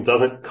costume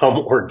doesn't come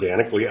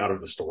organically out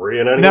of the story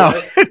in any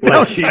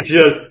way. He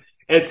just,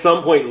 at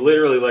some point,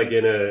 literally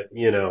in a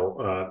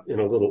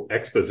little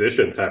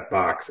exposition type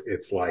box,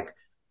 it's like,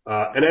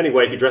 and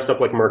anyway, he dressed up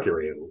like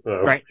Mercury,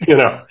 right.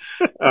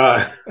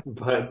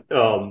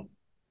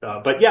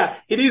 But yeah,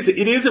 it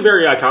is a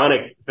very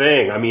iconic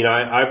thing. I mean,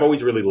 I've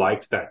always really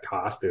liked that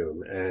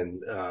costume,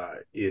 and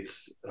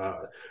there's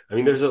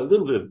a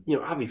little bit of,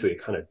 obviously a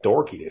kind of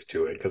dorkiness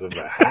to it because of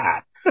the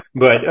hat.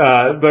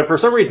 But for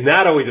some reason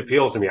that always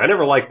appeals to me. I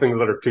never like things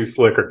that are too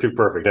slick or too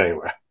perfect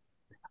anyway.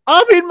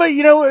 When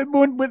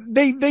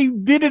they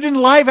did it in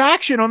live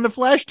action on the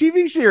Flash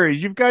TV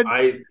series, you've got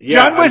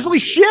John Wesley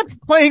Shipp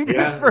playing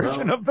this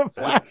version of the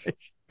Flash.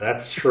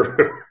 That's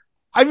true.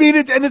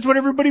 It's what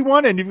everybody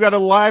wanted. You've got a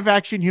live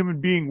action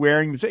human being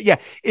wearing this. Yeah,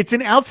 it's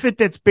an outfit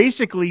that's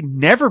basically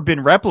never been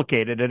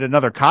replicated in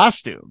another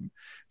costume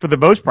for the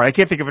most part. I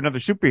can't think of another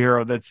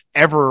superhero that's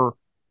ever.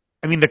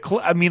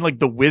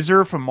 The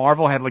Wizard from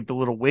Marvel had the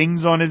little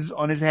wings on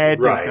his head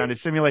to kind of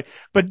simulate.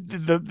 But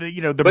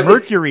the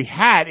Mercury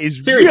hat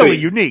is really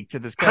unique to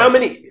this guy. How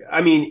many?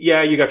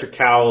 You got your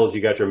cowls,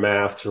 you got your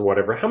masks or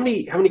whatever. How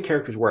many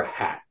characters wear a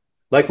hat?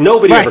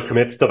 Nobody ever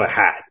commits to the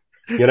hat.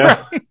 you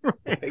know?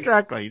 Right,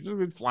 exactly. He's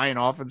been flying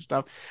off and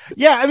stuff.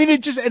 Yeah, I mean,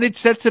 it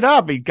sets it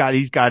up.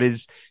 He's got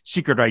his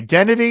secret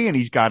identity, and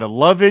he's got a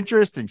love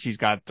interest, and she's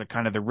got the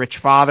kind of the rich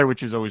father,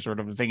 which is always sort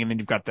of a thing. And then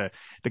you've got the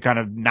kind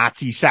of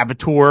Nazi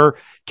saboteur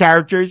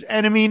characters.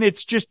 And I mean,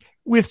 it's just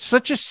with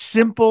such a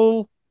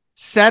simple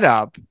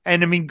setup.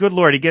 And I mean, good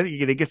Lord, he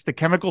gets the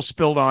chemical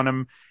spilled on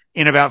him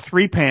in about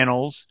 3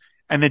 panels.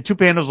 And then 2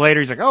 panels later,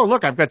 he's like, oh,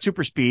 look, I've got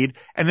super speed.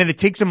 And then it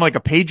takes him like a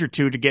page or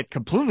 2 to get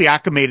completely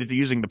acclimated to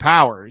using the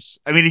powers.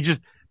 I mean, he just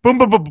boom,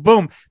 boom, boom,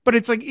 boom. But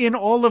it's like in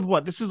all of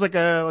what? This is like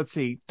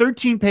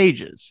 13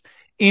 pages.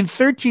 In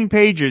 13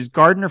 pages,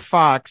 Gardner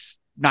Fox,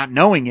 not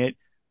knowing it,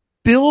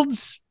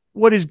 builds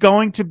what is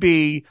going to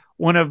be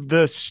one of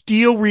the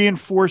steel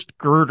reinforced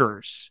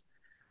girders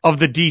of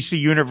the DC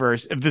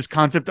universe, of this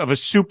concept of a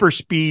super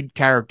speed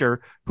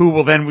character who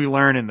will then, we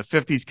learn in the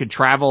 50s, can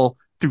travel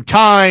through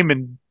time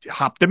and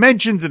hop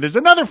dimensions, and there's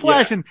another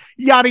Flash, and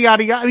yada,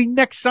 yada, yada. I mean,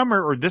 next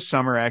summer, or this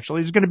summer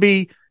actually, is going to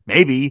be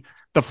maybe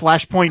the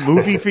Flashpoint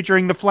movie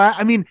featuring the Flash.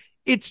 I mean,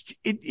 it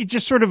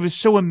just sort of is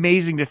so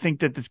amazing to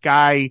think that this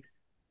guy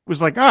was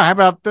like, oh, how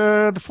about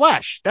the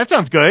Flash? That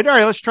sounds good. All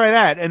right, let's try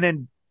that. And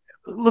then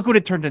look what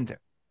it turned into.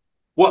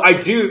 Well, I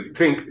do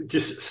think,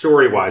 just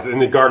story-wise, and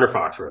then Gardner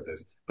Fox wrote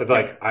this, but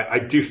like, I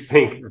do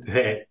think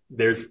that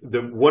there's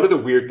one of the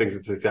weird things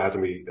that sticks out to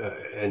me,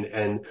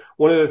 and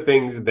one of the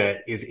things that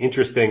is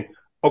interesting.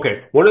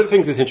 Okay, one of the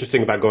things that's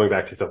interesting about going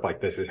back to stuff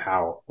like this is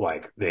how,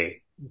 like,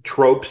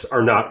 tropes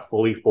are not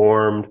fully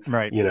formed.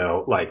 Right. You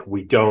know, like,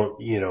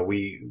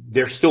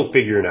 they're still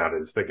figuring out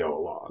as they go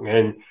along.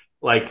 And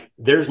like,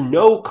 there's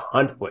no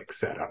conflict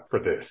set up for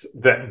this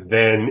that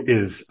then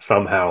is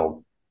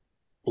somehow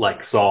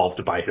like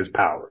solved by his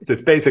powers.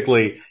 It's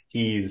basically,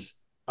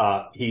 he's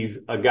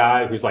a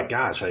guy who's like,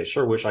 gosh, I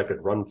sure wish I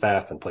could run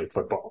fast and play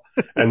football.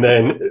 And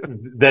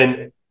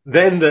then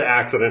the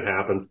accident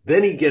happens.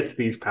 Then he gets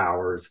these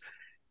powers.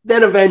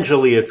 Then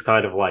eventually it's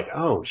kind of like,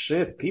 oh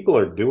shit, people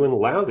are doing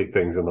lousy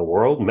things in the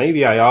world.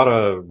 Maybe I ought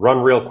to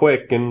run real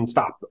quick and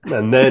stop.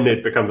 And then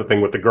it becomes a thing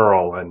with the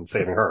girl and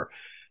saving her.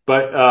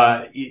 But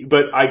I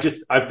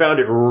found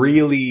it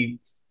really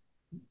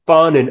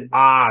fun and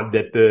odd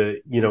that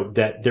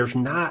that there's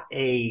not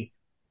a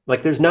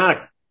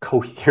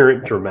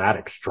coherent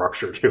dramatic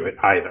structure to it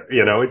either.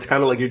 You know, it's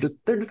kind of like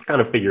they're just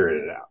kind of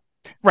figuring it out.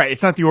 Right.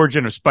 It's not the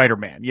origin of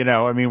Spider-Man,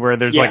 I mean, where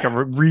there's like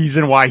a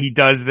reason why he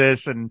does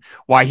this and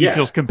why he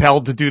feels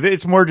compelled to do this.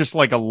 It's more just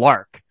like a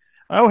lark.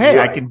 Oh, hey,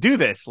 right. I can do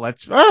this. All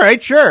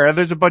right, sure.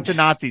 There's a bunch of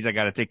Nazis I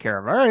got to take care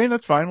of. All right,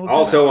 that's fine.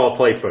 I'll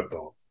play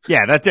football.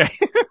 Yeah, that's it.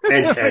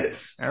 And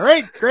tennis. All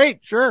right, great.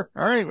 Sure.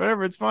 All right,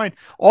 whatever. It's fine.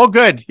 All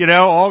good.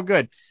 All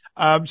good.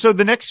 So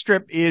the next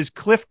strip is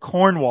Cliff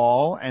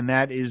Cornwall, and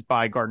that is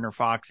by Gardner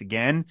Fox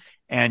again,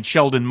 and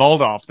Sheldon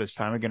Moldoff this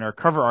time, again, our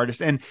cover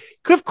artist. And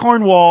Cliff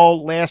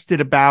Cornwall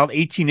lasted about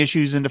 18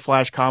 issues into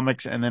Flash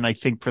Comics, and then I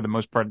think for the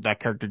most part, that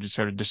character just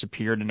sort of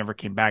disappeared and never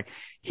came back.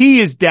 He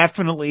is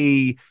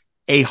definitely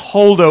a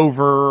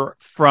holdover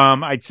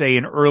from, I'd say,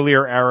 an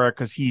earlier era,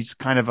 because he's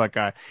kind of like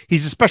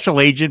he's a special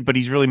agent, but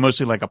he's really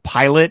mostly like a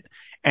pilot.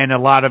 And a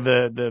lot of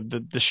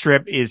the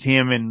strip is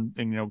him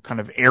and kind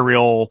of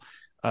aerial,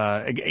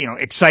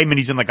 excitement.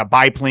 He's in like a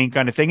biplane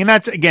kind of thing. And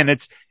that's, again,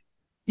 it's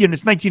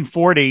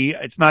 1940.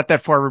 It's not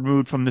that far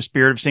removed from the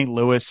Spirit of St.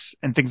 Louis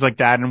and things like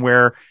that. And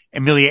where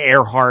Amelia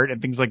Earhart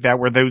and things like that,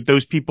 where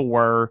those people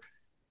were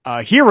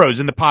heroes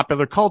in the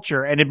popular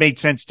culture. And it made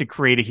sense to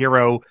create a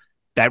hero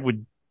that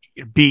would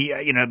be,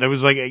 there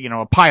was like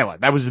a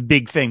pilot. That was a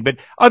big thing. But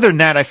other than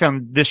that, I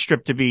found this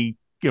strip to be,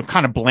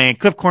 kind of bland.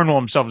 Cliff Cornwall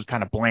himself is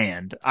kind of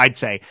bland, I'd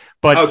say.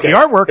 But the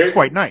artwork is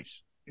quite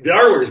nice. The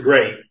artwork is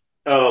great.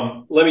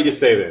 Let me just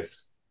say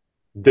this.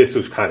 This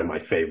was kind of my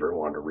favorite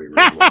one to reread.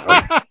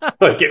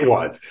 Like it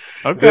was.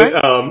 Okay.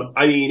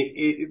 I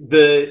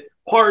mean,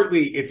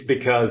 partly it's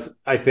because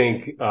I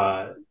think,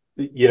 Sheldon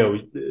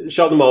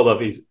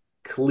Moldoff is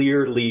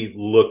clearly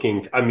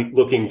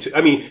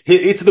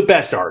it's the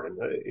best art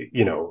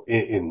in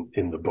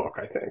the book,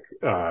 I think,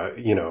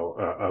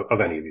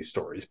 of any of these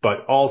stories,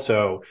 but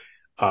also,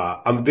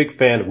 I'm a big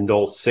fan of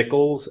Noel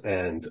Sickles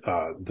and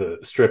the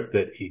strip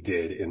that he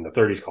did in the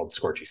 30s called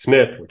Scorchy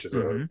Smith, which is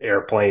an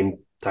airplane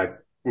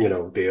type,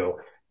 deal.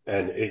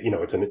 And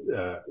it's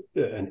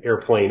an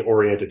airplane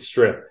oriented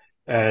strip.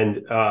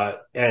 And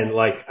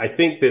like, I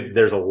think that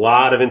there's a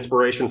lot of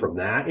inspiration from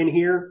that in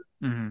here.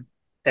 Mm-hmm.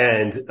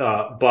 And,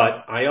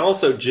 but I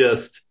also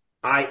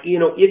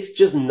it's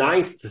just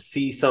nice to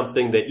see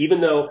something that,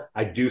 even though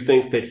I do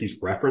think that he's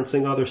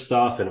referencing other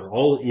stuff and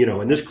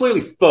and there's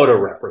clearly photo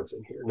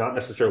referencing here, not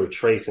necessarily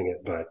tracing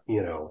it, but,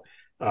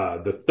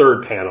 the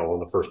third panel on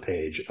the first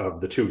page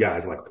of the two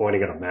guys like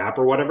pointing at a map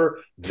or whatever,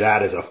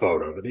 that is a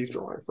photo that he's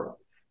drawing from.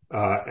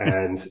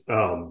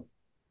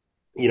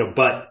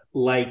 But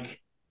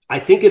like, I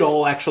think it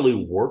all actually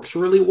works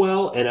really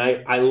well. And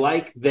I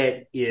like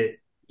that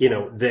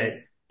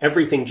that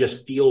everything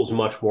just feels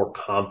much more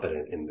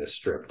confident in this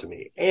strip to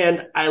me.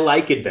 And I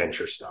like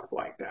adventure stuff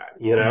like that,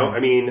 Mm-hmm. I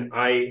mean,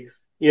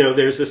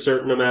 there's a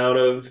certain amount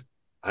of,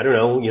 I don't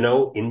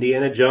know,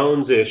 Indiana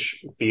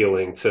Jones-ish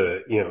feeling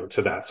to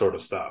that sort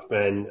of stuff.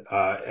 And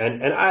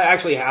I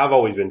actually have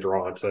always been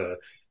drawn to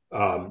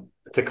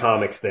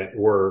comics that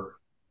were,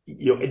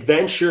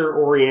 adventure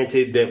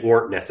oriented that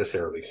weren't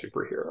necessarily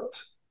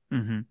superheroes.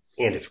 Mm-hmm.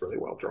 And it's really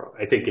well drawn.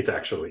 I think it's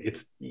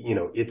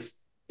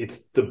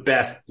the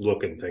best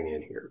looking thing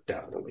in here,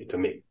 definitely, to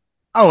me.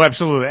 Oh,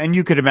 absolutely. And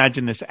you could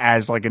imagine this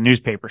as like a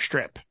newspaper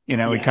strip.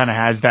 Yes. It kind of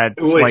has that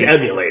Well, it's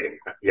emulating.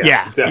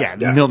 Yeah,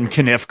 Milton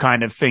Caniff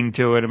kind of thing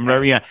to it.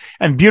 And yeah.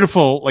 And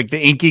beautiful, like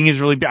the inking is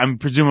really,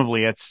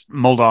 presumably it's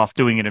Moldoff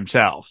doing it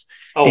himself,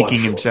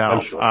 inking himself. I'm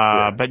sure.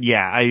 Yeah. But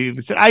yeah, I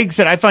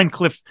said, I find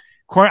Cliff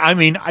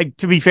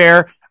to be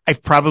fair, this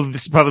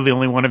is probably the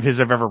only one of his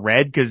I've ever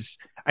read, because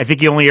I think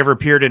he only ever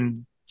appeared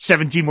in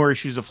 17 more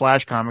issues of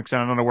Flash comics,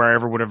 and I don't know where I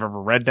ever would have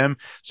ever read them.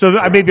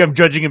 So maybe I'm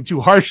judging him too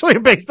harshly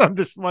based on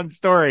this one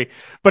story,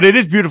 but it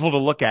is beautiful to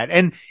look at.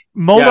 And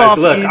Moldoff.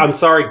 Yeah, look, I'm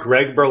sorry,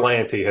 Greg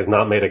Berlanti has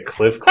not made a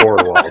Cliff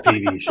Cornwall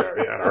TV show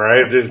yet. All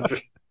right,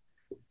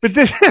 but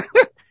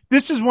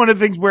this is one of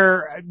the things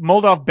where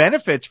Moldoff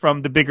benefits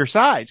from the bigger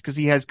size, because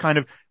he has kind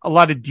of a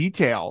lot of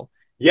detail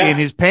in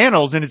his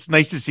panels, and it's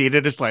nice to see it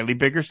at a slightly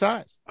bigger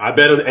size. I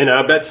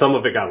bet some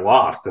of it got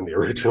lost in the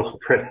original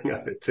printing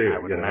of it too.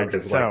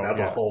 Because that's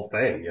a whole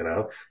thing.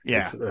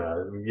 Yeah.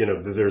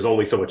 There's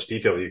only so much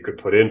detail you could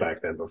put in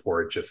back then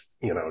before it just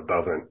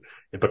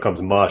it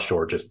becomes mush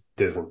or just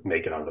doesn't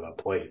make it onto that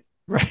plate.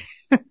 Right.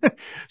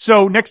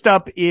 So next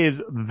up is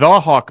the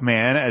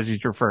Hawkman, as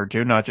he's referred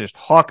to, not just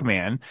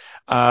Hawkman.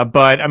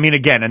 But I mean,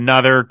 again,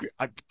 another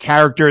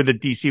character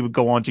that DC would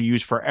go on to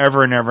use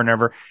forever and ever and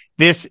ever.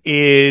 This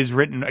is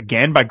written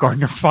again by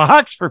Gardner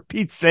Fox, for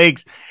Pete's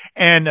sakes,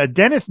 and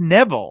Dennis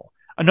Neville,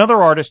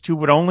 another artist who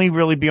would only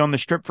really be on the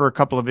strip for a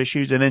couple of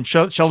issues. And then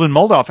Sheldon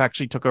Moldoff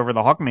actually took over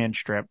the Hawkman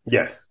strip.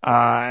 Yes.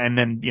 And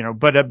then,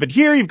 but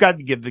here you've got,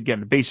 again,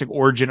 the basic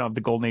origin of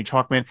the Golden Age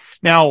Hawkman.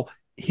 Now,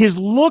 his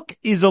look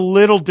is a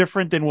little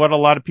different than what a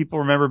lot of people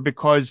remember,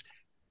 because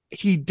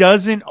he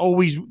doesn't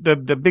always, the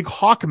big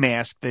hawk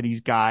mask that he's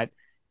got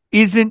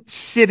isn't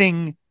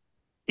sitting,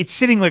 it's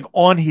sitting like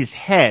on his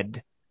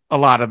head a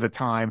lot of the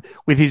time,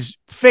 with his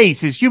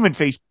human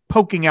face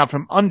poking out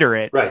from under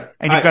it. Right.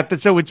 And you've got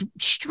so it's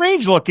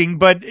strange looking,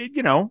 but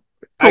cool.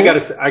 I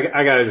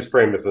gotta just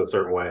frame this in a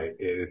certain way.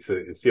 It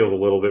feels a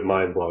little bit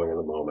mind blowing in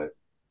the moment.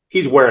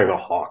 He's wearing a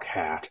hawk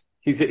hat.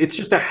 It's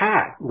just a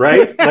hat,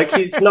 right? Like,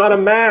 it's not a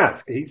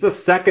mask. He's the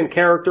second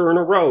character in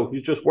a row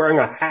who's just wearing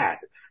a hat.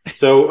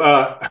 So,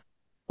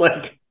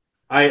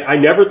 I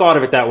never thought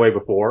of it that way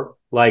before.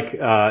 Like,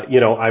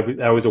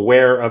 I was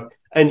aware of,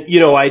 and,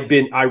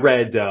 I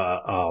read,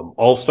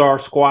 All-Star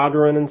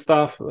Squadron and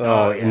stuff, in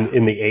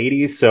the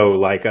 80s. So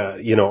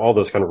all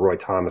those kind of Roy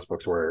Thomas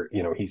books where,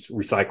 he's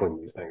recycling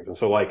these things. And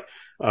so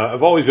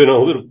I've always been a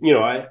little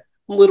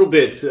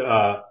bit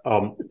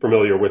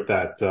familiar with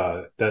that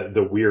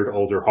the weird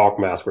older hawk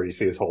mask where you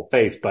see his whole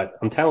face, but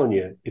I'm telling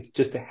you, it's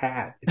just a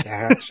hat. It's a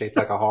hat shaped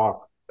like a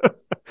hawk.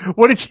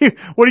 What did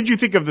you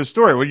think of the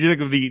story? What did you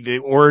think of the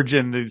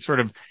origin, the sort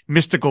of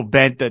mystical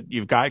bent that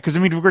you've got? Because I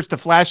mean, of course, the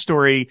Flash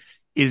story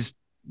is,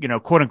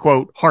 quote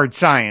unquote, hard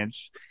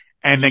science,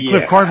 and then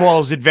Cliff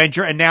Cornwall's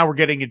adventure, and now we're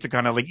getting into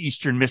kind of like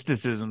Eastern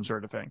mysticism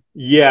sort of thing.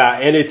 Yeah,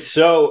 and it's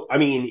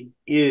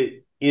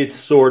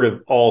sort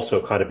of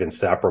also kind of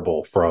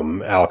inseparable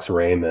from Alex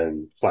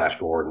Raymond, Flash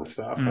Gordon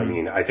stuff. I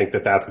mean, I think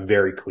that's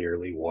very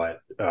clearly what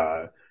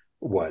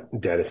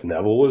Dennis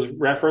Neville was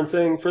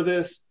referencing for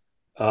this.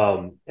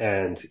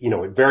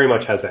 It very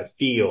much has that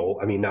feel.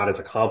 I mean, not as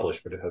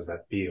accomplished, but it has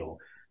that feel.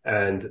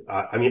 And,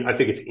 I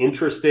think it's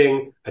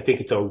interesting. I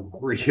think it's a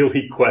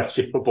really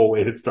questionable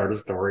way to start a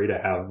story,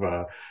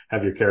 to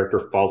have your character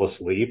fall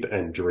asleep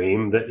and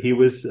dream that he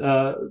was,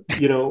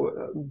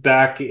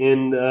 back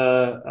in,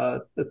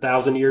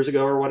 1,000 years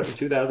ago or whatever,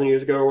 2,000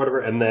 years ago or whatever.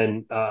 And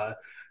then, and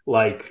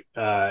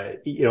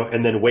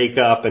then wake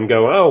up and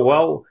go, oh,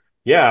 well,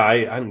 yeah,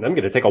 I'm going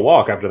to take a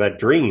walk after that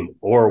dream.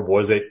 Or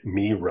was it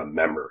me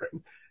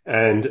remembering?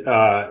 And,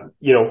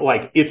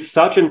 it's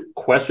such a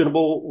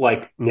questionable,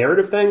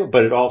 narrative thing,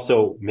 but it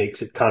also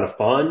makes it kind of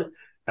fun.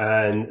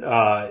 And,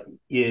 I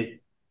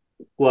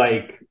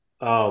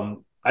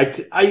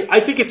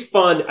think it's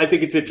fun. I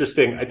think it's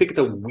interesting. I think it's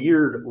a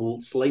weird,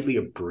 slightly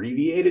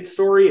abbreviated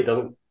story. It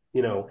doesn't,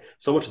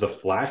 so much of the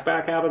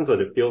flashback happens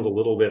that it feels a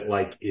little bit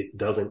like it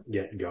doesn't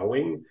get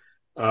going,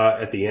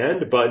 at the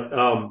end.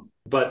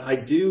 But I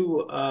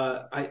do,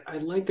 I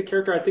like the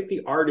character. I think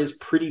the art is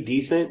pretty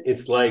decent.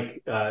 It's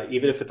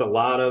even if it's a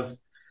lot of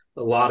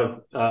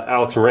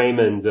Alex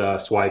Raymond,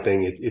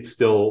 swiping, it's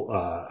still,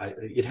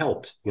 it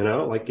helped,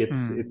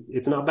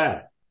 it's not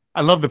bad.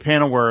 I love the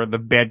panel where the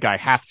bad guy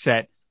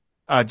Halfset,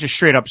 just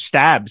straight up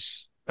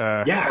stabs,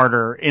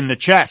 Carter in the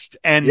chest.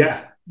 And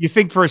you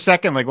think for a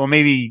second, well,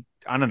 maybe,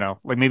 I don't know,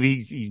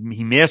 maybe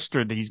he missed,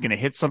 or that he's going to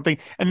hit something.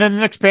 And then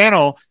the next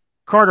panel,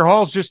 Carter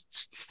Hall's just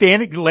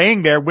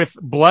laying there with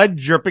blood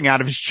dripping out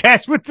of his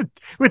chest with the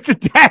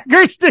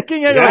dagger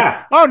sticking in. Yeah.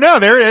 Like, oh no,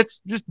 there it is.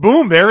 Just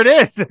boom, there it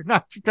is. They're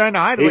not trying to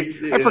hide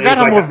it. Like, I forgot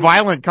how more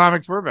violent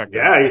comics were back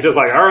then. Yeah, he's just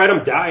like, all right,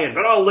 I'm dying,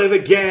 but I'll live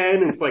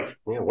again. And it's like,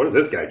 what does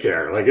this guy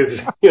care? Like,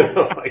 it's,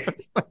 like,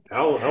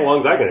 how long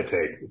is that going to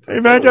take? Hey,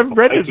 man, I've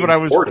read this when I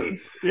was 40.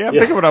 Yeah, I'm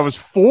thinking when I was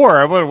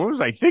 4. What was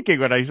I thinking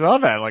when I saw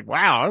that? Like,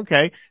 wow,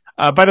 okay.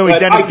 By the way,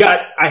 Dennis,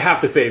 I have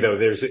to say though,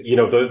 there's,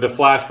 the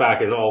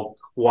flashback is all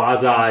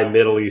quasi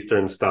Middle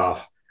Eastern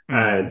stuff.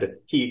 And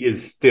he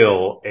is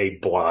still a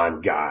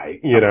blonde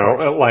guy,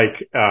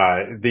 like,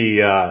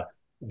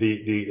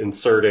 the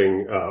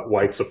inserting,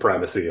 white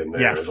supremacy in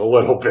there is a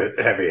little bit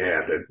heavy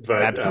handed,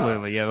 but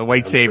absolutely. The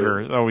white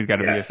savior has always got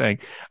to be a thing.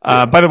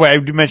 By the way, I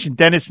mentioned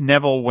Dennis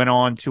Neville went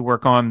on to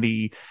work on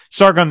the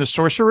Sargon the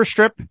Sorcerer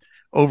strip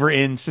over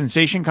in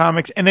Sensation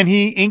Comics. And then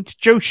he inked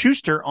Joe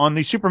Shuster on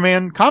the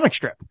Superman comic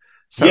strip.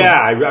 So,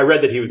 I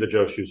read that he was a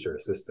Joe Shuster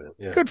assistant.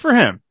 Yeah. Good for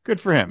him.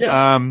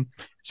 Yeah.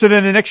 So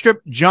then the next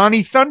strip,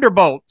 Johnny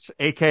Thunderbolt,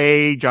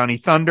 aka Johnny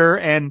Thunder,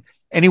 and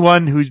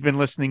anyone who's been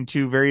listening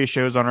to various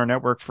shows on our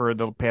network for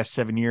the past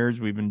 7 years,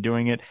 we've been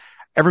doing it.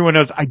 Everyone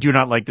knows I do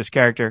not like this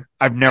character.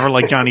 I've never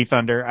liked Johnny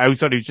Thunder. I always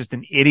thought he was just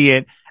an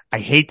idiot. I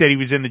hate that he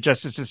was in the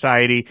Justice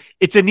Society.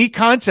 It's a neat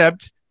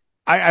concept.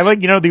 I like,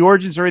 the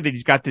origin story that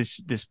he's got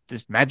this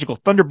magical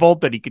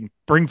thunderbolt that he can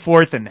bring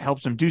forth and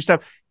helps him do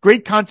stuff.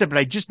 Great concept, but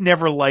I just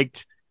never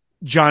liked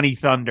Johnny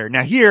Thunder.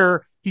 Now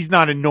here, he's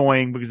not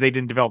annoying because they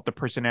didn't develop the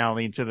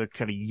personality into the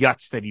kind of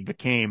yutz that he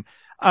became.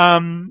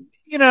 Again,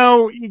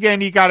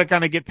 you got to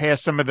kind of get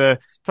past some of talk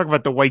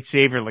about the white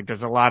savior. Like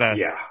there's a lot of,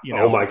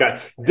 oh my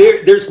God.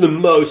 There's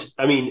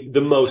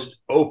the most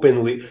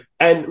openly,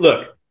 and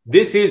look,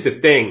 this is a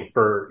thing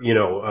for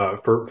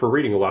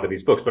reading a lot of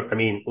these books. But I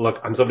mean, look,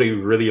 I'm somebody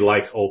who really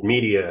likes old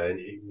media and,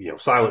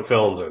 silent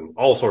films and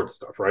all sorts of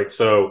stuff, right?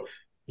 So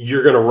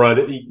you're going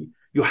to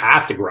you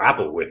have to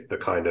grapple with the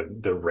kind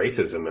of the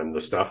racism and the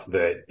stuff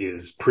that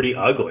is pretty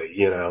ugly,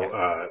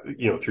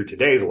 through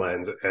today's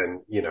lens.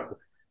 And,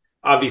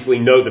 obviously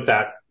know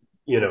that,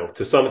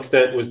 to some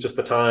extent was just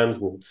the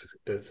times and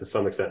to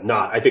some extent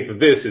not. I think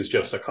that this is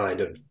just a kind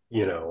of,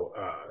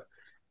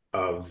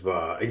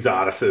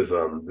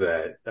 exoticism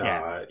that,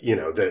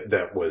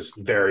 that was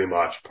very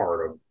much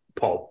part of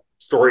pulp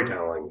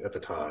storytelling at the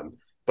time.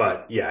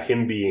 But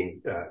him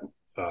being,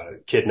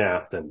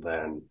 kidnapped and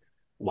then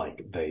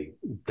like they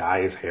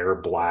dye his hair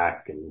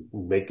black and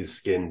make his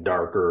skin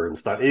darker and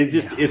stuff. It's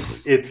just,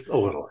 it's a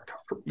little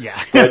uncomfortable.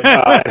 Yeah.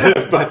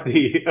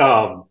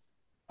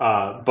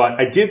 But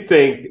I did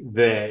think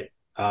that,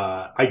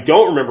 I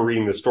don't remember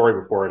reading the story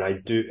before, and I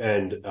do,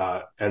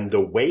 and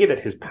the way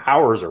that his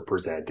powers are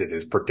presented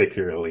is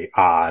particularly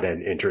odd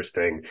and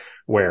interesting,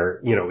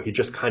 where, he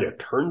just kind of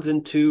turns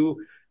into,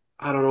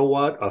 I don't know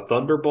what, a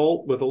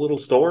thunderbolt with a little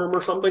storm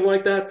or something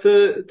like that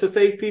to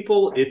save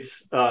people.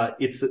 It's a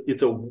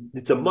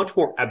much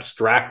more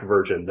abstract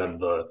version than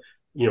the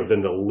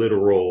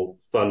literal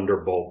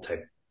thunderbolt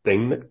type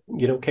thing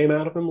that, came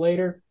out of him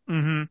later.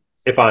 Mm-hmm.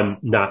 If I'm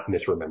not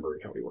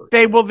misremembering how he worked.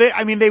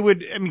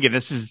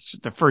 This is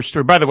the first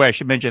story. By the way, I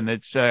should mention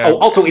that's,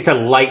 also it's a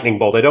lightning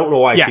bolt. I don't know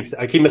why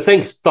I keep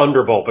saying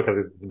thunderbolt because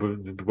it's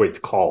the way it's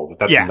called.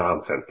 That's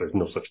nonsense. There's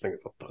no such thing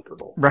as a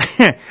thunderbolt.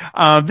 Right.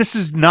 This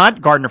is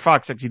not Gardner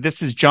Fox, actually.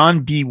 This is John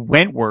B.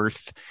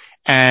 Wentworth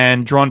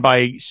and drawn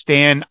by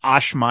Stan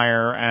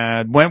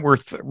Oshmeyer.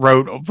 Wentworth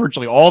wrote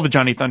virtually all the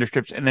Johnny Thunder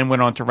strips and then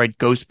went on to write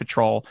Ghost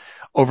Patrol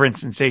over in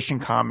Sensation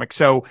Comics.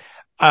 So,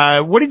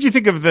 what did you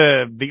think of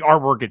the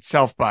artwork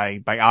itself by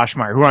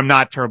Oshmeyer, who I'm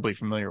not terribly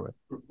familiar with?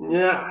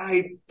 Yeah,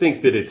 I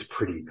think that it's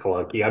pretty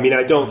clunky. I mean,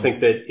 I don't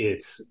think that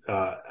it's,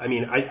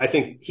 I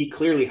think he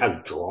clearly has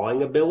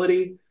drawing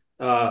ability,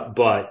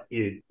 but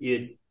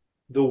the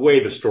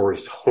way the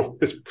story's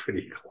told is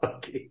pretty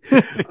clunky.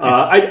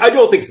 I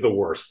don't think it's the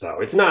worst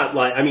though. It's not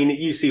like,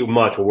 you see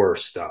much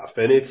worse stuff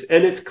and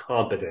it's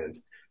competent.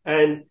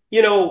 And,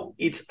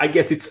 I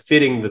guess it's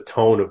fitting the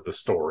tone of the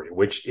story,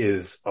 which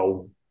is a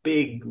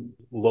big,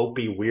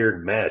 lopey,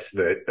 weird mess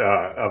that,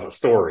 of a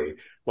story.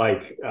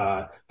 Like,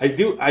 I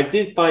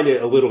did find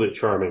it a little bit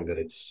charming that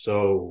it's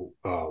so,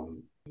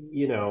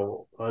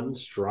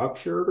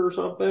 unstructured or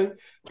something.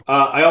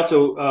 I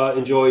also,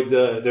 enjoyed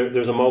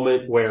there's a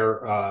moment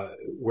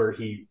where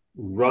he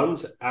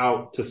runs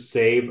out to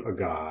save a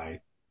guy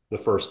the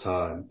first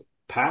time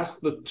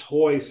past the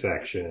toy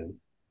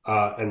section,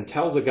 and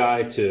tells a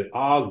guy to,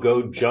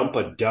 go jump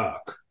a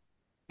duck.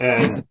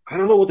 And I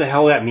don't know what the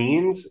hell that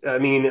means. I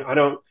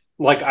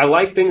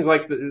like things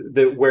like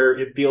the where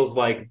it feels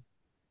like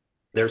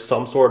there's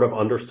some sort of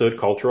understood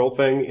cultural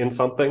thing in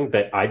something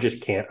that I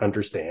just can't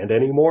understand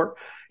anymore.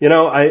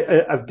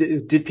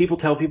 Did people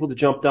tell people to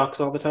jump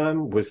ducks all the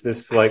time? Was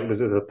this a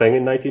thing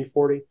in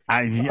 1940?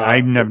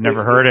 I've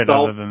never heard it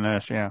other than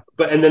this. Yeah.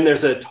 And then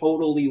there's a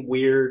totally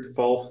weird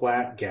fall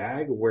flat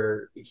gag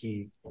where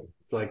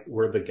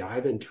where the guy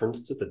then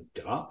turns to the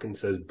duck and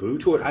says boo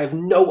to it. I have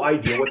no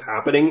idea what's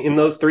happening in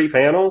those 3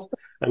 panels.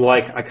 And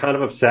I kind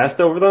of obsessed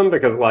over them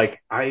because I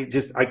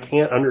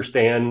can't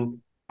understand.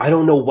 I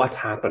don't know what's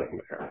happening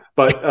there,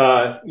 but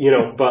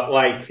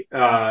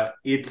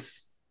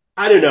it's,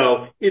 I don't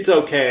know. It's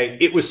okay.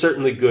 It was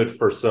certainly good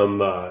for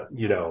some, a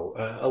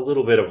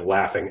little bit of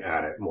laughing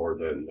at it more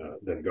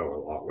than going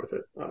along with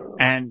it. I don't know.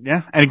 And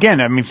and again,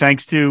 I mean,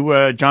 thanks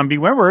to John B.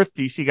 Wentworth,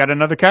 DC got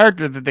another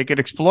character that they could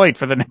exploit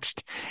for the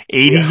next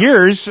 80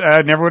 years.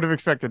 Never would have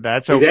expected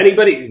that. So, has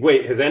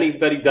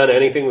anybody done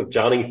anything with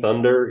Johnny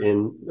Thunder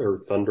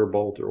or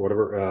Thunderbolt or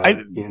whatever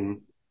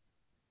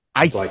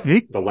I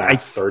think the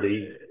last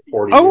 30,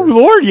 40 Oh years?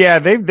 Lord, yeah,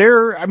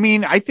 they're. I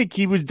mean, I think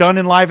he was done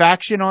in live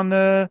action on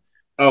the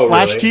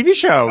Flash really? TV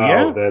show.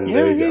 Oh, then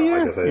there you go. Yeah.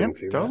 I guess I didn't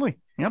see that. Totally.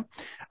 Yep.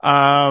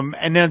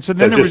 And then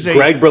there was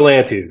Greg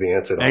Berlanti is the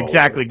answer to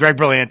exactly all Greg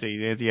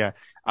Berlanti. Yeah.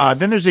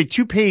 Then there's a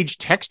 2-page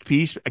text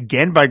piece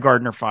again by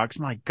Gardner Fox.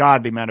 My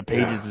God, the amount of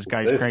pages this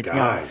guy's cranking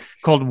out,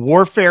 called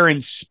Warfare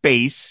in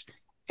Space.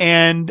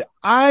 And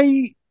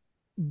I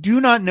do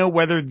not know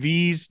whether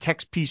these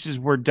text pieces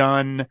were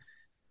done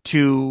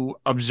to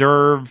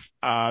observe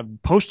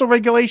postal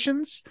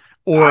regulations,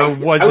 or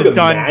was it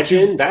done?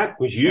 Imagine that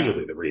was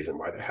usually the reason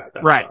why they had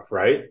that stuff,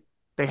 right?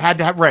 They had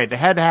to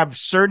have a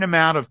certain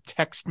amount of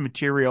text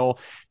material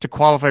to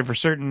qualify for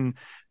certain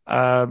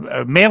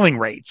mailing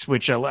rates,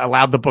 which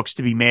allowed the books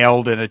to be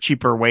mailed at a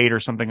cheaper weight or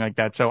something like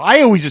that. So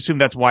I always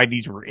assumed that's why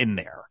these were in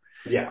there.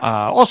 Yeah.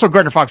 Also,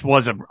 Gardner Fox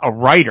was a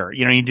writer.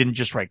 You know, he didn't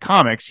just write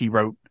comics; he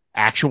wrote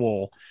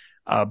actual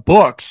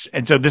books.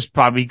 And so this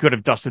probably could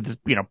have dusted this,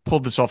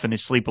 pulled this off in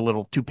his sleep, a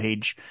little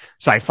 2-page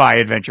sci-fi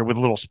adventure with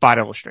little spot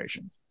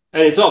illustrations.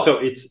 And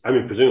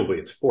presumably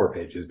it's 4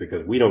 pages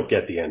because we don't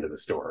get the end of the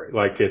story.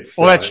 Like it's,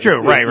 well, that's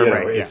true. Right.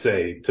 It's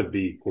to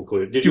be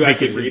concluded. Did you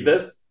actually read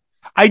this?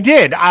 I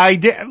did.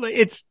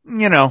 It's,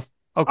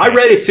 okay. I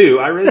read it too.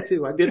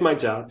 I did my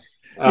job.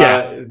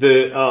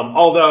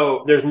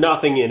 Although there's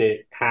nothing in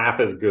it half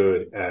as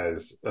good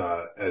as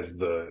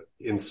the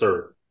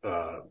insert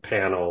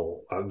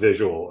panel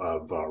visual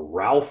of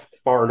Ralph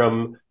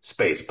Farnham,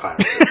 space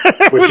pilot,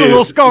 with a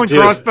little skull and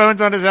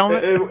crossbones on his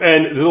helmet,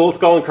 and the little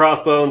skull and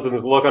crossbones, and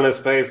this look on his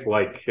face,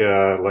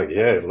 yeah,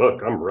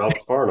 look, I'm Ralph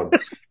Farnham.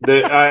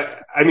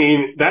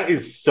 That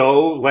is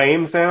so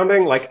lame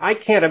sounding. Like, I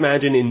can't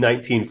imagine in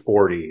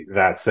 1940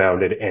 that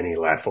sounded any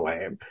less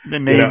lame. The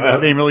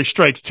name really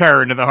strikes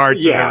terror into the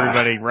hearts of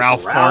everybody.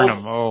 Ralph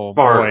Farnham. Oh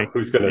Farnham, boy,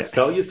 who's going to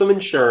sell you some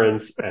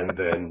insurance and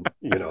then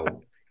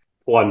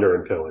plunder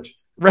and pillage.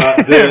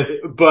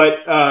 It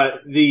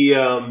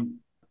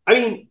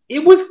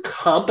was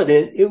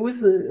competent. It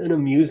was an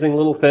amusing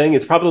little thing.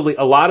 It's probably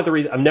a lot of the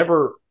reason I've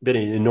never been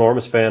an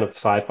enormous fan of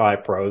sci-fi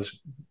prose,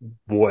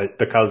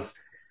 because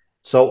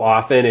so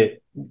often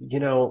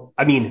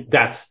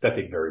that's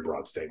a very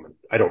broad statement.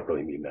 I don't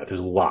really mean that. There's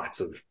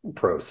lots of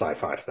prose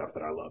sci-fi stuff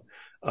that I love.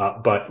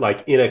 But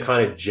like in a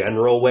kind of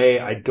general way,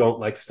 I don't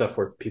like stuff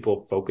where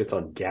people focus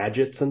on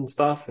gadgets and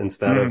stuff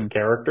instead of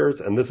characters.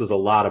 And this is a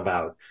lot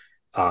about,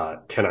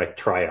 can I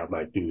try out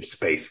my new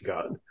space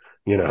gun?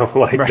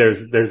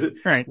 There's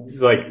right.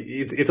 Like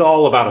it's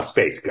all about a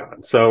space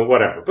gun. So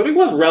whatever, but it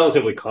was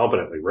relatively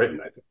competently written,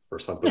 I think, for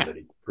something that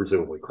he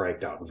presumably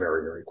cranked out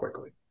very, very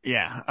quickly.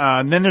 Yeah.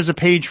 And then there's a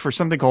page for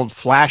something called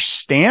Flash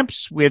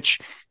Stamps, which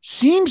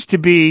seems to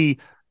be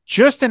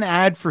just an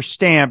ad for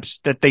stamps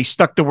that they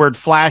stuck the word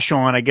Flash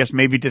on, I guess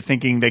maybe to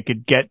thinking they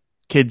could get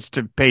kids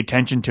to pay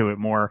attention to it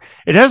more.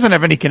 It doesn't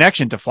have any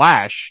connection to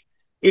Flash.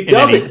 It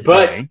doesn't,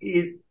 but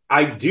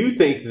I do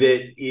think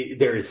that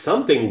there is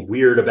something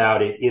weird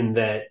about it in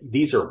that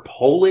these are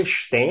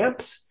Polish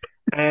stamps,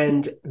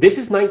 and this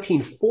is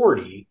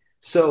 1940.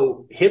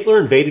 So Hitler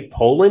invaded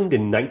Poland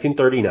in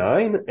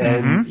 1939,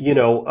 and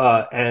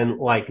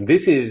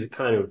this is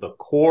kind of the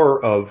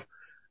core of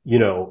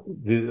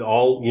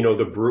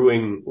the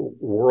brewing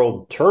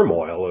world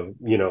turmoil of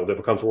that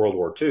becomes World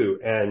War II,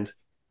 and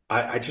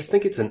I just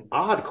think it's an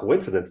odd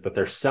coincidence that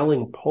they're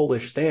selling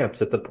Polish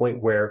stamps at the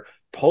point where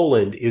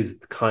Poland is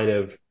kind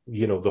of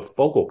the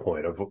focal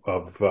point of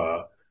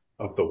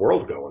the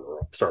world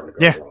starting to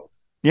go wrong.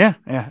 Yeah.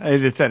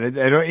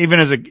 Even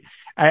as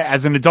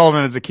an adult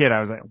and as a kid,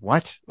 I was like,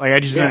 "What?" Like, I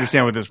just didn't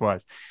understand what this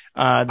was.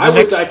 I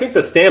think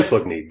the stamps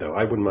look neat, though.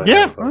 I wouldn't mind.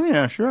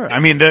 Yeah, sure. I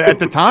mean, at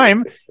the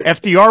time,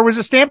 FDR was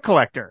a stamp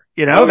collector.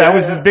 That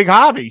was his big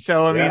hobby.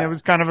 So, it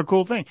was kind of a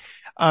cool thing.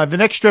 The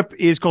next strip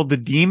is called The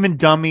Demon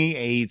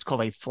Dummy. It's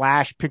called a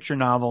Flash picture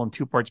novel in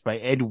 2 parts by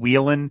Ed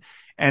Whelan.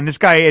 And this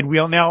guy, Ed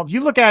Whelan, now, if you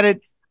look at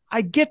it,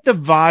 I get the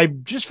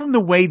vibe just from the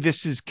way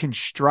this is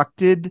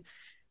constructed,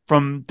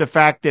 from the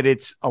fact that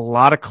it's a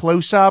lot of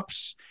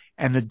close-ups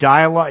and the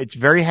dialogue. It's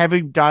very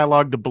heavy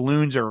dialogue. The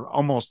balloons are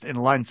almost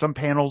in some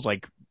panels,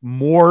 like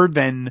more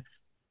than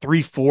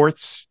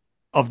 3/4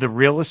 of the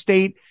real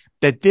estate,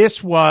 that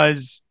this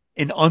was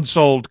an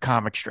unsold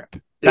comic strip.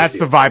 That's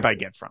the vibe I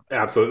get from it.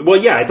 Absolutely.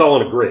 Well, yeah, it's all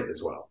on a grid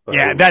as well.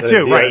 That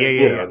too. Right.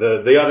 Yeah.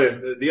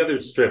 The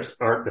other strips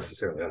aren't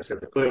necessarily on a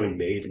script. They're clearly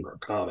made for a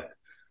comic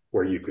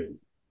where you could,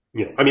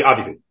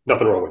 obviously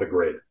nothing wrong with a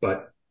grid,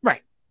 but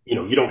right.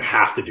 You don't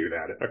have to do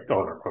that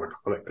on a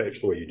comic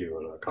page the way you do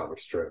on a comic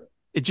strip.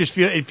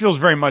 it feels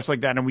very much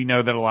like that. And we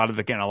know that a lot of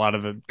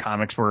the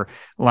comics were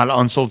a lot of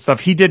unsold stuff.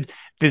 He did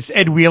this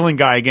Ed Whelan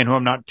guy again, who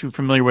I'm not too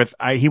familiar with.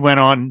 He went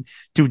on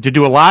to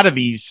do a lot of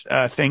these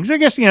things. I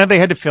guess, they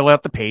had to fill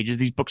out the pages.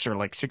 These books are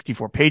like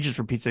 64 pages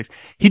for Pete's sakes.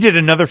 He did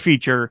another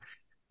feature.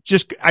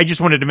 I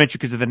just wanted to mention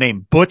because of the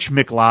name Butch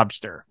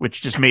McLobster,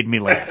 which just made me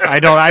laugh. I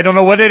don't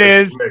know what it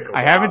is.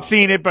 I haven't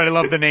seen it, but I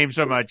love the name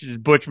so much. It's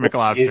Butch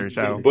McLobster. Is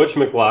Butch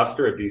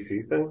McLobster a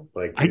DC thing?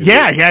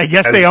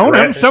 Yes, they own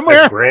him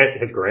somewhere.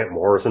 Has Grant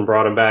Morrison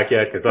brought him back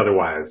yet? Because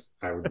otherwise,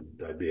 I'd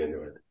be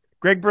into it.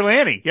 Greg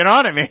Berlanti, get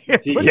on it, man.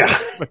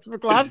 Butch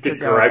McLobster.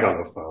 Greg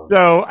on the phone.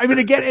 So, I mean,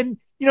 again, and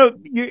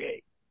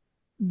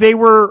they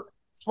were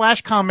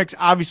Flash comics.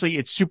 Obviously,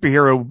 it's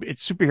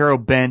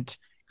superhero bent.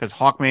 Because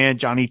Hawkman,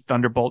 Johnny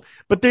Thunderbolt,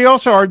 but they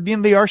also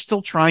are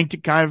still trying to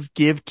kind of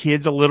give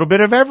kids a little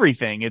bit of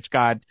everything. It's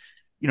got,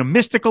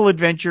 mystical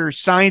adventure,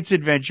 science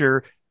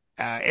adventure,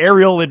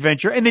 aerial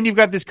adventure. And then you've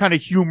got this kind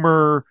of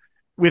humor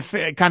with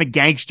kind of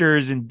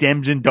gangsters and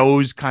Dems and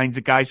Does kinds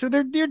of guys. So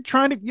they're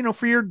trying to,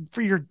 for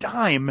your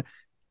dime,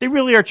 they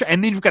really are.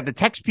 And then you've got the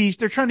text piece.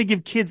 They're trying to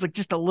give kids like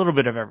just a little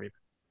bit of everything.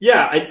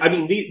 Yeah. I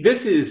mean,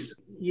 this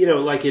is,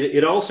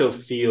 it also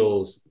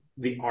feels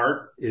the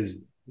art is,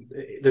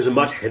 there's a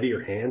much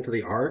heavier hand to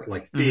the art,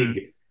 like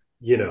big,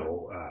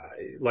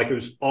 like it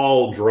was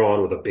all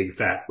drawn with a big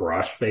fat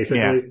brush,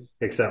 basically,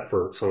 except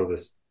for some of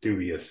this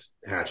dubious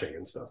hatching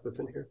and stuff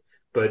that's in here.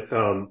 But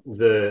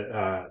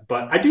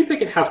but I do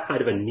think it has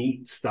kind of a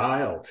neat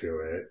style to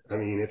it. I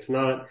mean, it's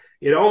almost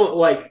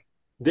like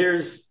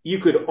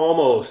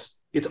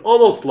it's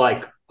almost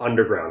like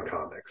underground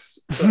comics,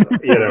 like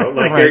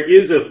right. There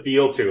is a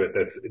feel to it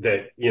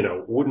that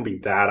wouldn't be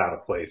that out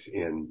of place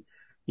in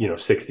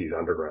 60s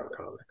underground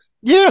comics.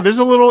 Yeah, there's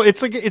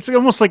it's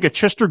almost like a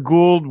Chester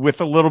Gould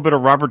with a little bit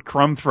of Robert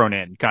Crumb thrown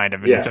in kind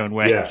of in its own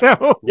way. Yeah.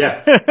 So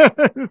yeah,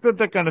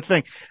 that kind of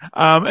thing.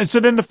 And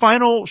so then the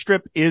final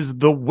strip is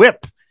The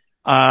Whip,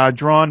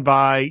 drawn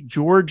by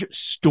George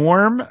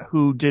Storm,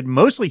 who did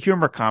mostly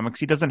humor comics.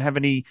 He doesn't have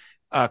any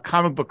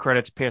comic book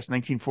credits past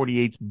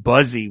 1948's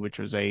Buzzy, which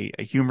was a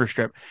humor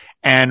strip,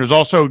 and was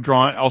also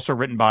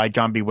written by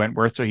John B.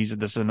 Wentworth. So this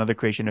is another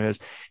creation of his.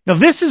 Now,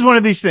 this is one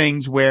of these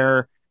things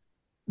where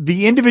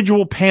the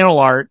individual panel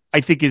art, I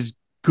think, is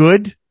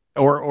good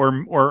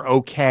or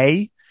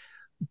okay,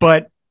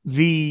 but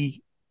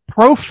the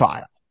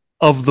profile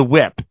of the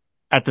Whip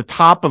at the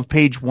top of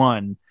page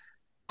 1,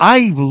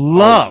 I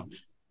love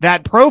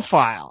that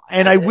profile,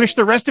 and I wish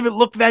the rest of it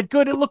looked that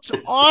good. It looks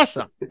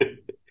awesome.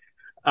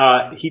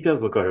 He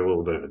does look like a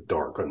little bit of a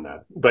dork on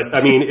that, but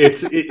I mean,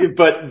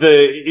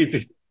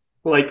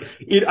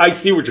 I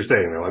see what you're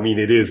saying, though. I mean,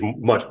 it is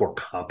much more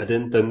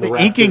competent than the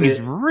rest. Inking is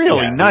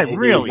really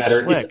really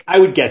slick. I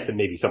would guess that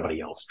maybe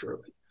somebody else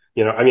drew it.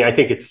 I mean, I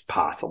think it's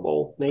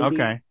possible, maybe.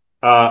 Okay.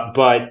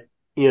 But I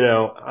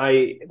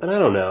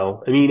don't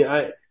know. I mean,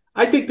 I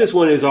think this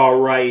one is all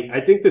right. I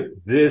think that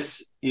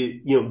this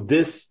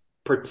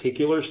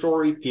particular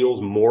story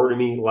feels more to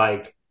me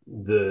like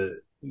my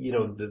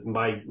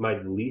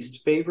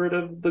least favorite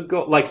of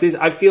the like this.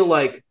 I feel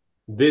like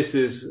this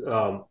is,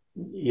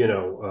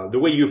 the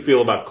way you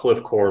feel about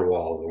Cliff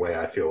Cornwall, the way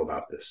I feel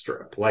about this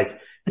strip. Like,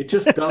 it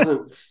just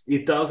doesn't, it's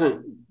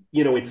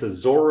a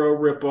Zorro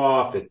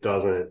ripoff. It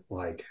doesn't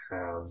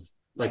have,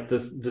 like,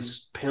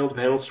 this panel to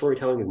panel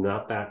storytelling is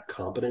not that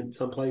competent in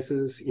some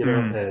places,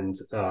 and,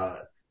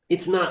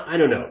 it's not, I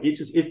don't know.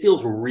 It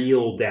feels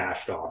real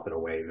dashed off in a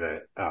way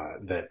that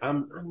I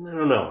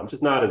don't know. I'm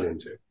just not as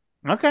into.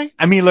 Okay.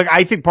 I mean, look,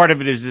 I think part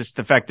of it is just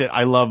the fact that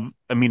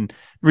the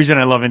reason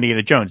I love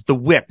Indiana Jones, the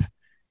whip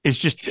is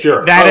just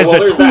that as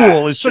a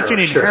tool is such an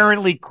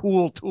inherently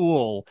cool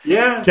tool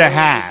to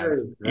have,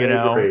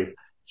 Agree.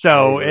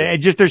 So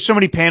there's so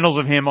many panels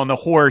of him on the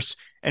horse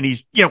and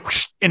he's,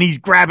 and he's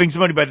grabbing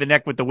somebody by the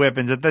neck with the whip.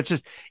 And that's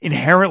just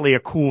inherently a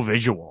cool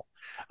visual,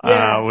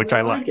 which I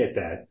like. I get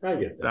that.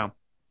 So.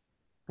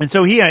 And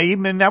so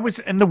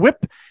the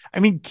whip. I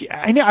mean,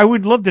 I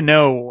would love to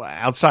know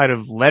outside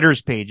of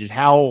letters pages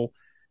how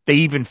they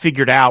even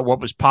figured out what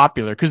was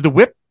popular, because the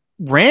whip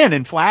ran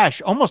in Flash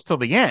almost till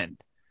the end.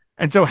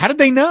 And so how did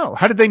they know?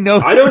 I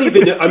don't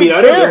even know. I mean,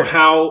 I don't know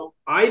how.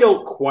 I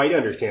don't quite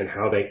understand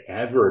how they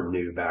ever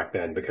knew back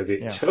then, because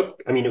it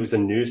was a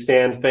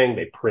newsstand thing.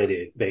 They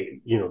printed,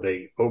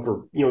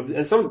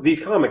 and some of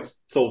these comics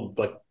sold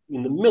like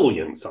in the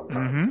millions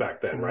sometimes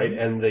back then, right?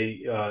 And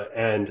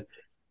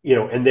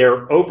and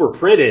they're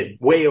overprinted,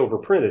 way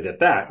overprinted at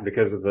that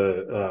because of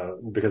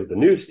the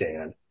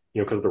newsstand,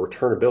 because of the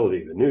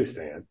returnability of the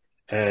newsstand.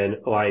 And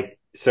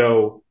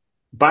so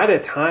by the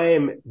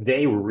time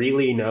they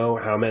really know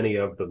how many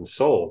of them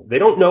sold, they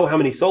don't know how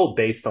many sold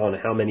based on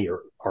how many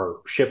are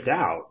shipped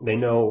out. They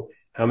know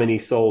how many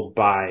sold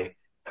by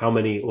how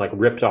many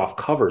ripped off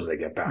covers they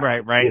get back,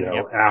 right.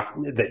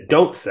 After, that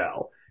don't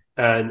sell.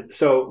 And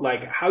so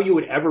how you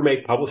would ever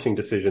make publishing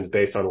decisions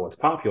based on what's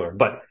popular.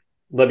 But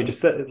let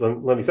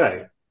me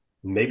say,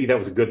 maybe that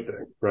was a good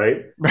thing,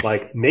 right?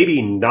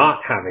 Maybe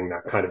not having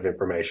that kind of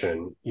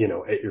information,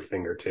 at your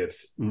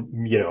fingertips,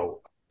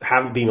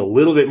 being a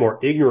little bit more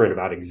ignorant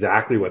about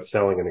exactly what's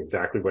selling and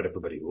exactly what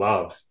everybody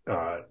loves,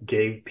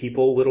 gave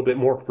people a little bit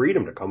more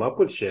freedom to come up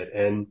with shit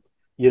and,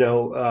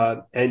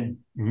 and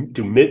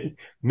do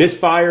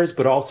misfires,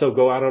 but also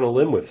go out on a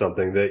limb with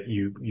something that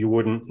you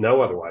wouldn't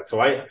know otherwise. So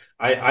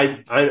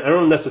I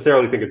don't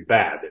necessarily think it's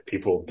bad that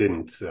people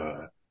didn't,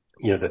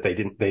 that they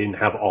didn't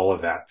have all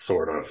of that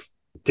sort of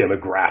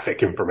demographic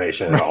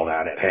information and all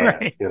that at hand.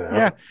 Right.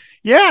 Yeah.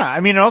 Yeah.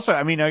 I mean, also,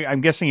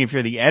 I'm guessing if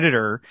you're the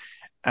editor,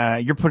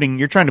 you're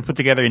trying to put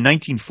together in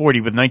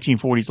 1940 with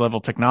 1940s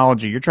level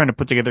technology, you're trying to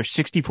put together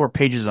 64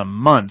 pages a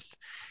month,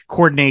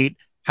 coordinate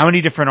how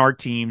many different art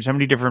teams, how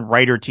many different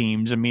writer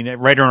teams,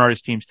 writer and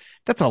artist teams.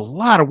 That's a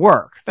lot of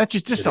work.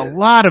 That's just a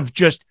lot of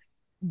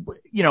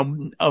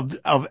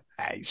of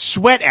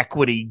sweat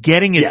equity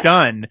getting it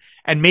done.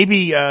 And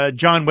maybe,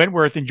 John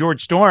Wentworth and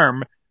George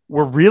Storm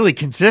were really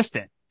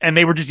consistent. And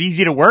they were just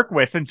easy to work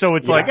with. And so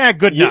it's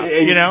good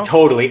enough,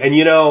 Totally. And,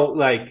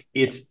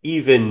 it's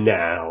even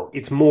now,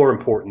 it's more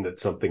important that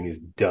something is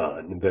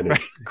done than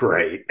it's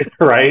great.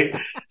 Right.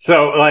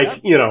 So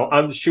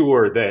I'm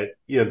sure that,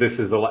 this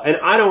is a lot. And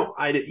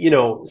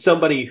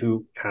somebody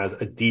who has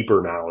a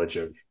deeper knowledge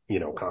of,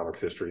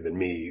 comics history than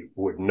me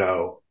would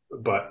know.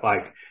 But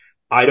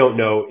I don't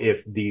know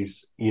if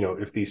these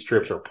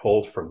strips are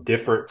pulled from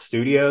different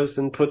studios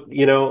and put,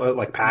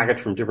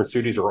 packaged from different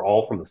studios or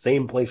all from the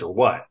same place or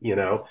what, I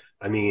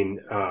don't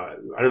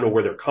know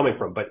where they're coming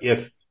from, but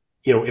if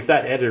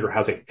that editor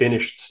has a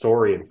finished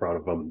story in front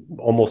of them,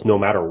 almost no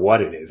matter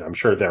what it is, I'm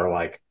sure they're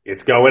like,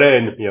 it's going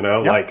in,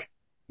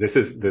 this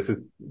is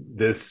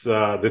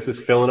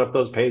filling up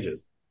those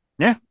pages.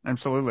 Yeah,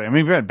 absolutely.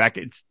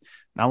 It's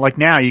not like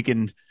now you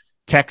can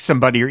text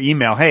somebody or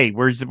email, hey,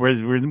 when's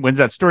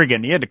that story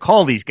getting? You had to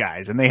call these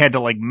guys and they had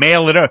to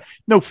mail it up.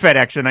 No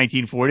FedEx in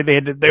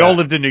 1940. They all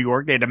lived in New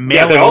York. They had to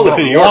mail it over. They all lived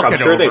in New York. I'm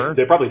sure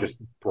they probably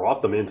just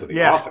brought them into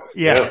the office.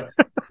 Yeah.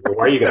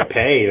 Why are you going to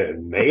pay to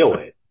mail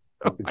it?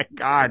 Oh my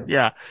God.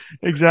 Yeah,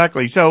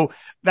 exactly. So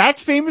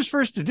that's Famous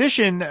First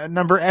Edition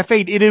number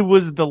F8. It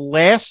was the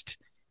last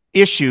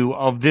issue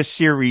of this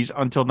series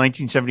until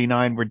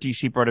 1979, where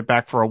DC brought it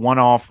back for a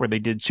one-off where they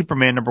did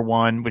Superman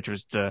 #1, which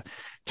was to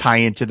tie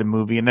into the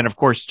movie. And then, of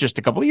course, just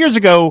a couple of years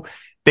ago,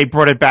 they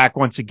brought it back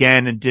once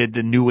again and did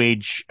the New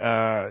Age,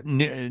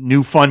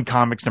 New Fun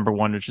Comics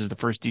 #1, which is the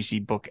first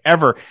DC book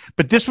ever.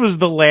 But this was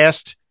the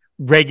last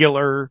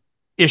regular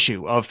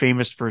issue of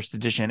Famous First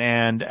Edition.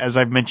 And as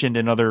I've mentioned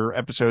in other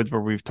episodes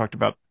where we've talked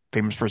about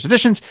Famous First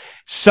Editions,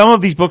 some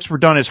of these books were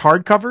done as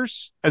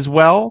hardcovers as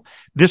well.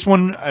 This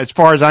one, as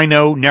far as I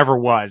know, never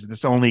was.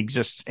 This only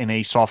exists in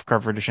a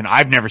softcover edition.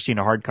 I've never seen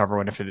a hardcover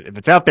one. If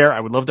it's out there, I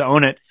would love to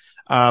own it.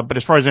 But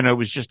as far as I know, it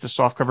was just a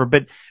softcover.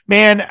 But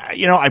man,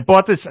 I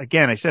bought this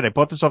again. I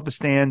bought this off the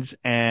stands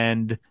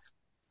and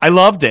I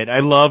loved it.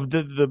 I loved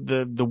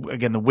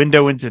the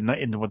window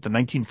into what the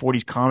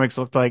 1940s comics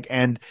looked like.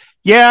 And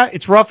yeah,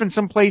 it's rough in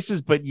some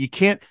places, but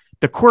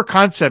the core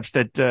concepts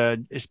that,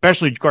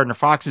 especially Gardner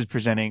Fox is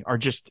presenting are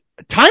just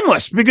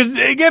timeless because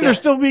again, they're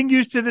still being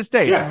used to this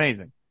day. It's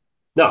amazing.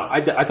 No,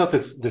 I thought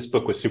this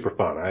book was super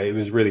fun. It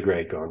was really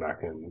great going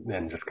back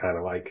and just kind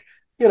of I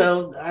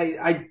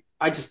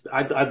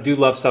do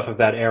love stuff of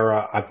that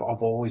era. I've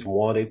always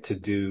wanted to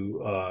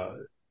do, a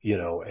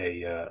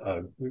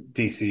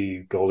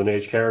DC Golden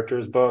Age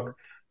characters book.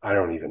 I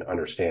don't even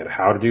understand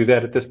how to do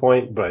that at this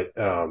point, but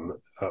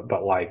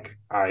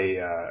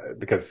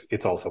because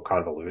it's also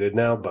convoluted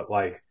now, but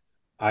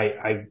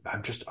I've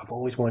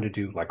always wanted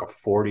to do a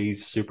 40s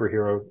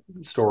superhero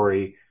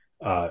story,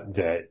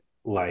 that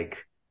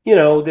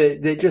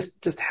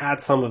just had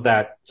some of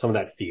that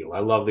feel. I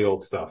love the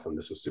old stuff and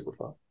this was super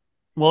fun.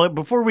 Well,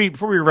 before we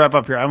wrap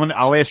up here,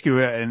 I'll ask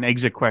you an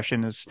exit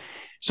question.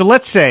 So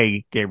let's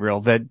say,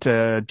 Gabriel, that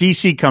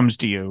DC comes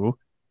to you.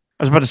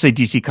 I was about to say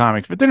DC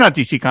Comics, but they're not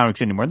DC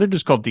Comics anymore. They're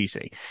just called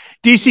DC.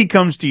 DC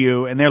comes to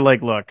you and they're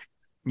like, look,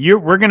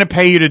 we're going to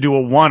pay you to do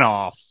a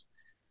one-off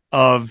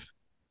of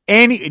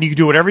and you can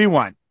do whatever you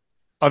want,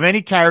 of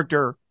any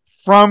character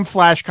from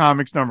Flash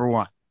Comics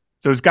 #1.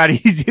 So he's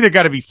either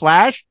got to be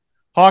Flash,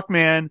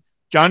 Hawkman,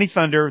 Johnny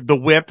Thunder, the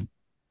Whip,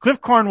 Cliff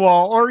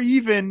Cornwall, or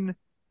even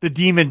the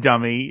Demon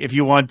Dummy, if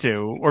you want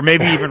to, or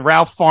maybe even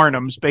Ralph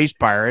Farnham, Space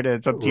Pirate.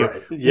 It's up to you.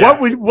 Right. Yeah.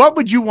 What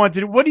would you want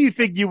to do? What do you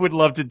think you would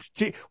love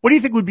to, what do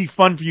you think would be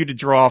fun for you to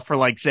draw for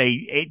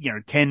say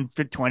 10,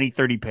 20,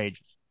 30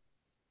 pages?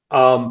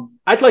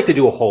 I'd like to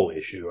do a whole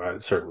issue,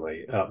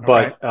 certainly.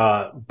 But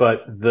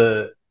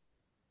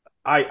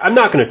I'm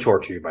not going to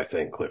torture you by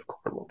saying Cliff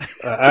Cornwall.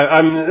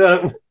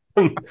 I'm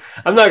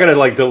not going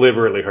to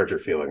deliberately hurt your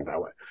feelings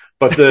that way.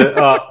 But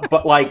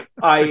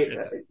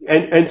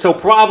so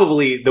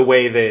probably the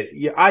way that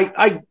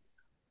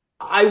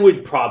I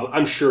would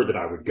I'm sure that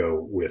I would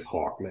go with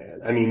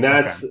Hawkman. I mean,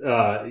 that's,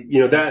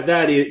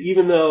 that is,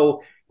 even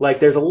though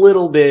there's a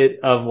little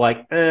bit of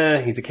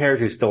he's a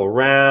character who's still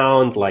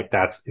around,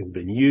 it's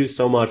been used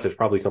so much. There's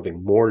probably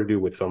something more to do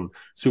with some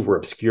super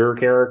obscure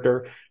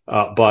character.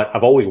 But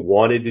I've always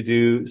wanted to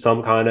do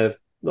some kind of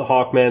the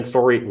Hawkman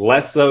story,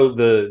 less so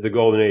the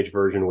Golden Age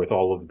version with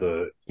all of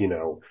the,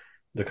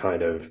 the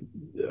kind of,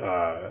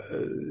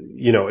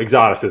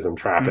 exoticism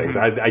trappings.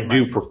 I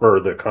do prefer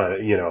the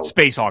kind of,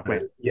 Space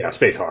Hawkman.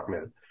 Space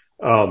Hawkman.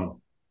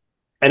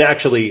 And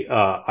actually,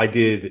 I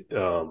did,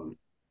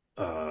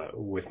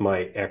 with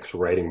my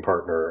ex-writing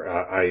partner,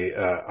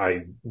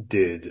 I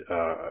did,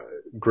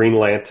 Green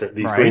Lantern,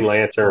 Green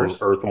Lantern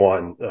Earth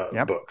One,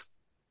 books.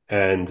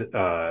 And,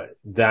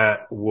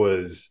 that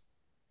was,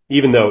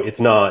 even though it's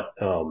not,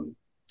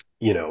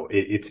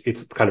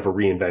 it's kind of a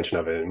reinvention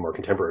of it and more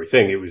contemporary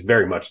thing. It was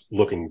very much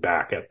looking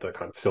back at the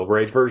kind of Silver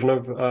Age version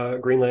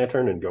of Green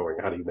Lantern and going,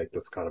 how do you make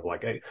this kind of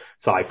like a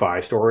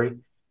sci-fi story?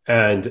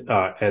 And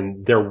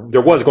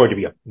there was going to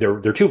be there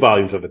are 2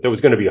 volumes of it. There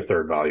was going to be a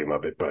 3rd volume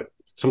of it, but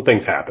some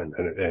things happened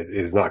and it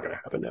is not going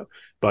to happen now.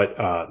 But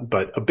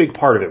a big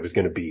part of it was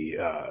going to be,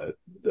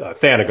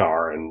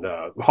 Thanagar and,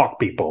 Hawk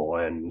People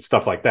and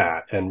stuff like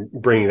that, and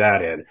bringing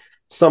that in.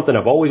 Something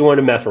I've always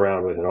wanted to mess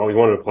around with and always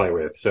wanted to play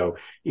with. So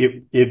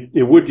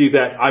it would do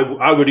that.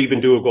 I would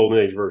even do a Golden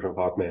Age version of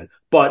Hawkman.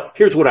 But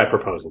here's what I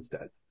propose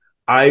instead.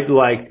 I'd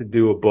like to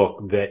do a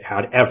book that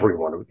had every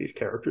one of these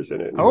characters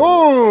in it.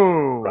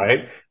 Oh,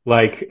 right.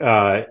 Like,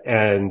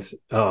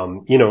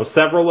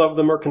 several of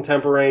them are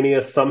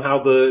contemporaneous. Somehow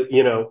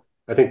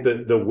I think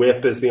the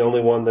Whip is the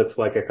only one that's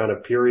like a kind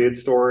of period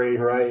story,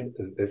 right?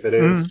 If it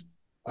is.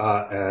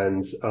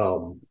 And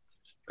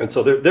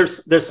so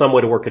there's some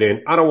way to work it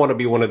in. I don't want to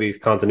be one of these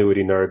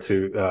continuity nerds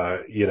who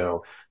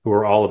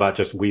are all about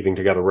just weaving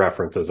together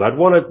references. I'd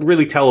want to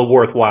really tell a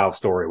worthwhile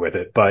story with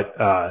it. But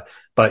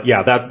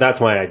yeah,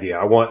 that's my idea.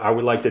 I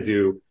would like to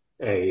do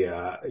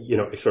a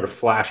sort of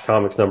Flash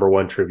Comics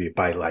 #1 tribute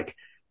by like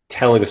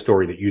telling a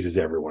story that uses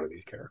every one of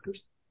these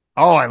characters.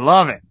 Oh, I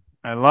love it.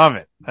 I love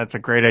it. That's a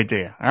great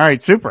idea. All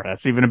right, super.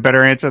 That's even a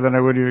better answer than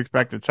I would have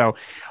expected. So,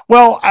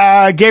 well,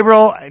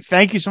 Gabriel,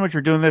 thank you so much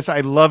for doing this.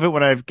 I love it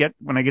when I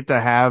get to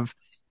have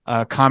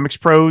comics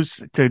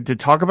pros to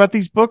talk about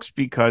these books,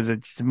 because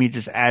it's, to me,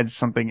 just adds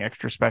something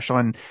extra special.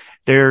 And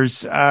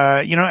there's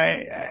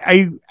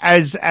I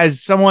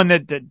as someone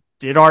that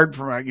did art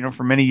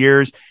for many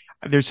years,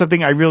 there's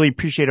something I really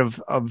appreciate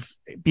of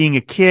being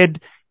a kid.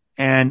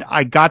 And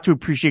I got to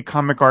appreciate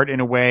comic art in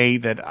a way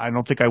that I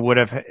don't think I would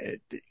have,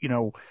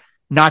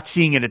 not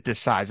seeing it at this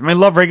size. I mean, I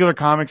love regular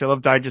comics. I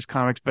love digest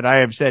comics, but I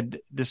have said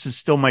this is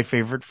still my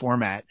favorite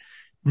format.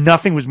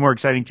 Nothing was more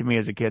exciting to me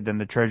as a kid than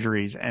the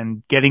treasuries,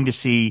 and getting to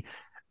see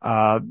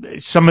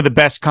some of the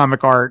best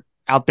comic art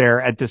out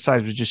there at this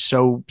size was just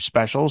so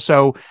special.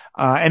 So,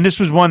 and this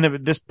was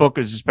this book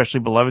is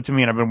especially beloved to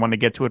me, and I've been wanting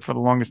to get to it for the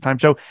longest time.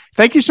 So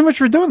thank you so much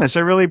for doing this. I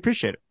really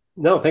appreciate it.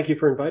 No, thank you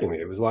for inviting me.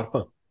 It was a lot of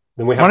fun.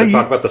 Then we have to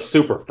talk about the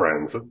Super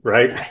Friends,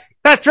 right?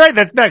 That's right.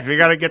 That's next. We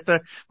got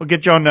to we'll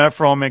get you on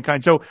For All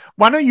Mankind. So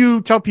why don't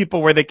you tell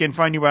people where they can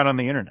find you out on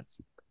the internet?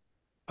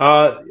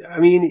 I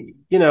mean,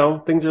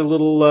 things are a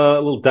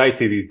little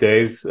dicey these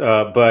days.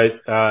 But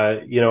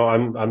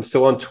I'm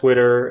still on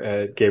Twitter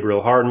at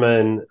Gabriel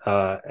Hardman,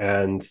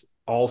 and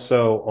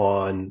also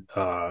on,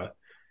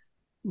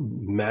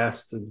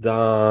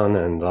 Mastodon,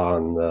 and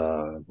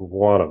on,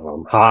 one of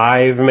them,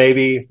 Hive,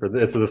 maybe, for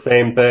this is the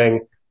same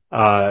thing.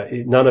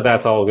 None of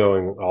that's all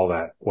going all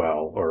that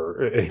well, or,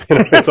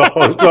 it's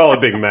all a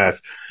big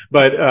mess.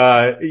 But,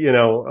 that,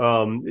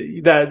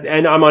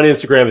 and I'm on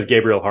Instagram as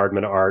Gabriel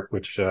Hardman Art,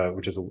 which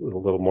is a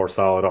little more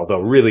solid, although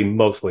really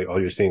mostly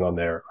all you're seeing on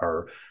there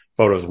are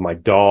photos of my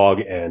dog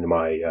and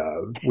my,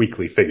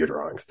 weekly figure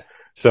drawings.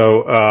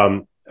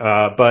 So,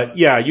 but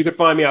yeah, you could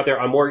find me out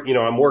there. I'm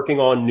working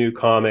on new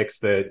comics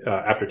that,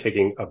 after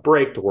taking a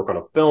break to work on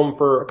a film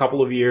for a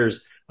couple of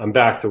years, I'm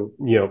back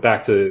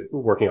to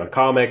working on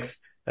comics.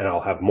 And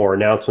I'll have more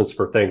announcements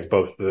for things,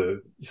 both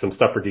some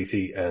stuff for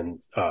DC and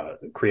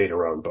create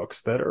our own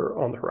books that are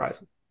on the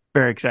horizon.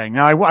 Very exciting.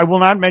 Now, I will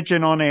not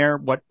mention on air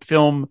what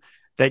film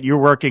that you're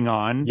working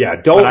on. Yeah,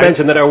 don't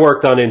mention that I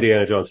worked on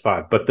Indiana Jones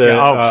 5. But but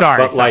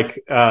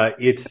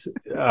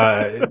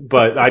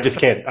I just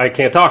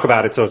can't talk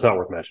about it, so it's not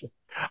worth mentioning.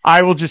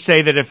 I will just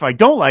say that if I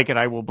don't like it,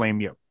 I will blame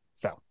you.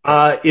 So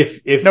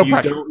if no you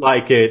pressure. Don't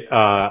like it,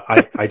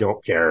 I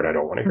don't care and I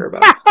don't want to hear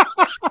about it.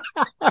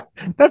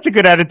 That's a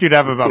good attitude to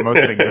have about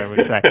most things, I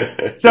would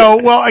say. So,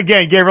 well,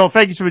 again, Gabriel,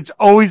 thank you so much. It's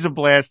always a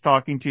blast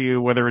talking to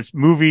you, whether it's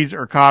movies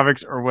or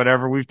comics or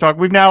whatever. We've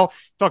now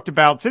talked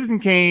about Citizen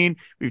Kane.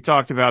 We've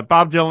talked about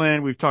Bob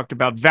Dylan. We've talked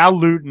about Val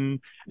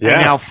Lewton.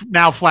 Yeah. And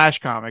now Flash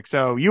comics.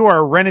 So you are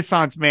a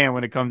Renaissance man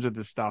when it comes to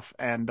this stuff.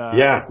 And, the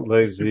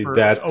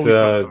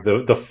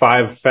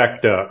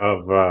fivefecta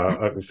of,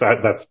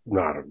 that's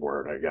not a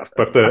word, I guess,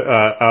 but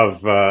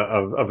of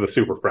the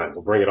Super Friends.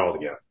 We'll bring it all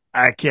together.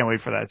 I can't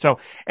wait for that. So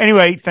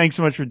anyway, thanks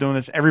so much for doing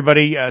this.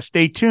 Everybody,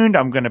 stay tuned.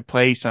 I'm going to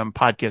play some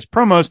podcast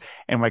promos,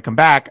 and when I come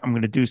back, I'm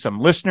going to do some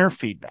listener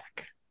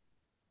feedback.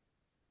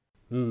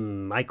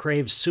 I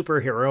crave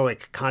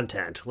superheroic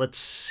content. Let's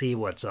see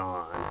what's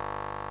on.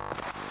 I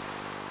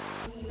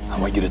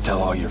want you to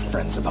tell all your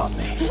friends about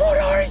me. What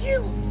are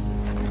you?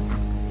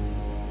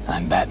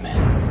 I'm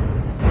Batman.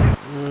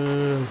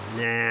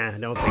 Nah, I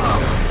don't think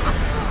so.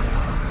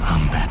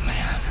 I'm Batman.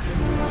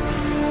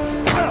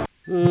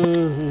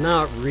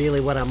 Not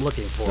really what I'm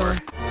looking for.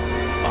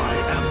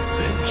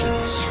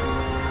 vengeance.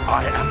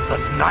 I am the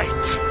Knight.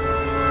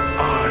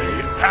 I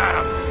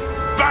am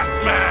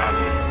Batman.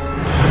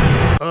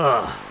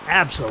 Ugh,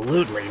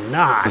 absolutely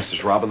not. This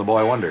is Robin the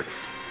Boy Wonder.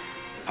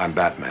 I'm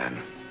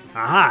Batman.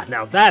 Aha,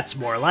 now that's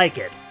more like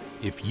it.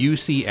 If you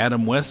see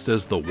Adam West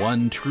as the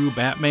one true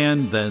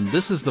Batman, then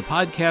this is the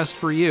podcast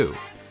for you.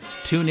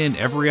 Tune in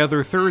every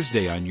other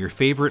Thursday on your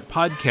favorite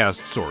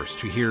podcast source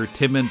to hear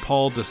Tim and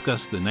Paul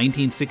discuss the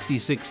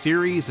 1966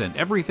 series and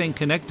everything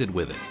connected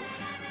with it.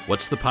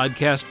 What's the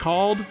podcast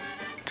called?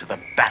 To the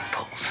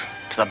Batpoles.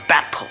 To the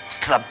Batpoles.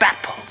 To the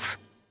Batpoles.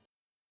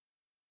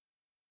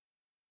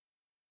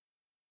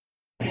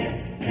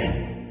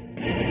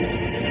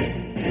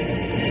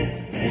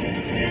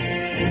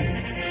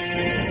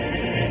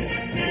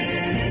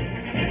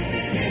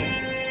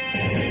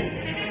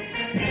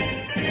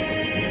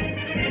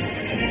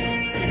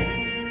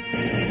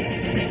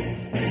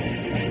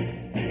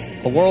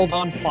 A World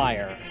on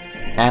Fire,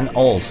 an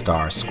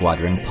All-Star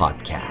Squadron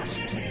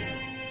podcast.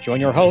 Join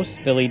your hosts,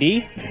 Billy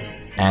D.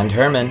 and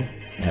Herman,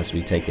 as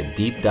we take a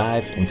deep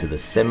dive into the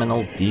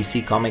seminal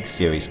DC Comics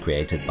series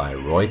created by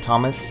Roy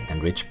Thomas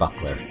and Rich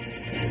Buckler.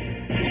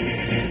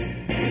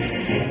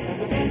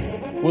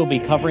 We'll be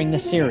covering the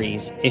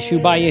series issue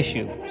by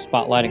issue,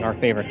 spotlighting our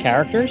favorite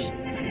characters,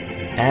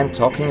 and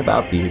talking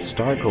about the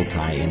historical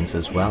tie-ins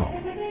as well.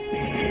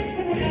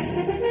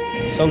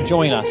 So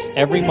join us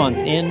every month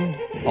in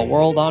A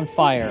World on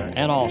Fire,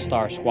 an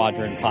All-Star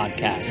Squadron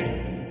podcast.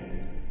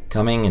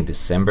 Coming in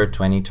December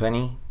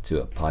 2020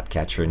 to a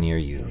podcatcher near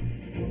you.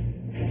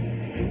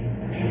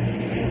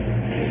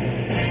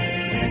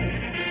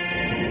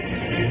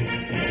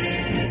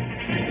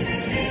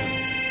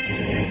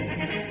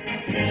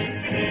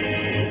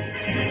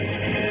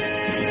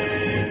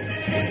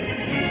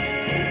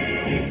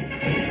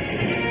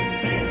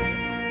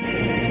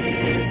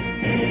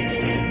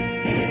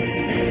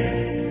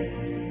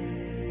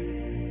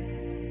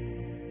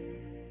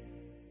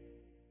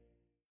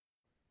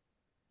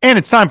 And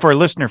it's time for our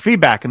listener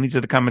feedback. And these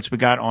are the comments we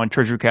got on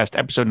TreasuryCast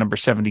episode number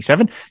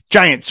 77,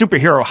 Giant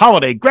Superhero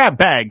Holiday Grab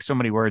Bag. So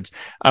many words,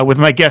 with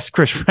my guest,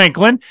 Chris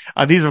Franklin.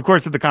 These, of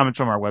course, are the comments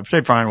from our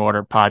website,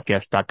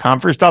 fireandwaterpodcast.com.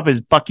 First up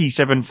is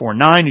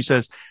Bucky749, who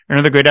says,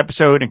 another great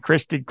episode, and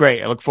Chris did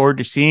great. I look forward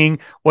to seeing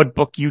what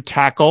book you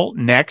tackle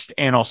next,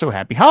 and also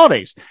happy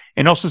holidays.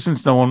 And also,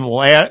 since no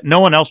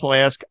one else will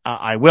ask,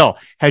 I will.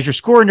 Has your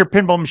score in your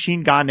pinball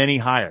machine gotten any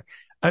higher?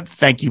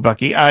 Thank you,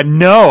 Bucky.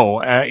 No,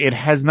 it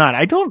has not.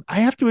 I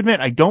have to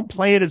admit, I don't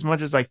play it as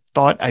much as I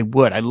thought I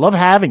would. I love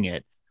having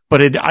it,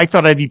 but I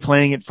thought I'd be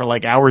playing it for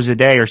like hours a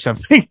day or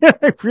something.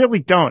 I really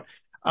don't.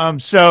 To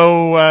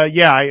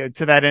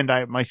that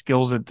end, my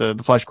skills at the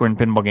Flash Gordon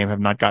pinball game have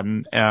not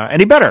gotten,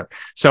 any better.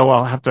 So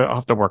I'll have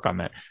to work on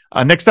that.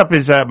 Next up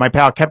is, my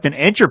pal Captain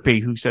Entropy,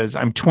 who says,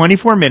 I'm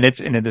 24 minutes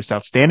into this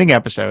outstanding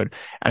episode,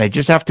 and I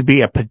just have to be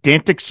a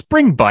pedantic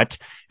spring butt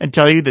and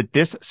tell you that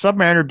this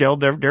Submariner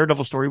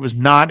Daredevil story was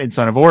not in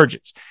Son of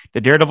Origins. The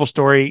Daredevil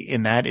story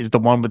in that is the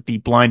one with the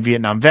blind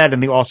Vietnam vet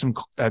and the awesome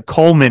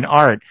Coleman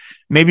art.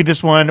 Maybe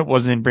this one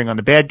wasn't in Bring on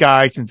the Bad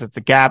Guy, since it's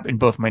a gap in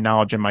both my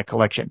knowledge and my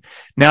collection.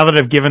 Now that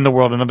I've given the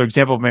world another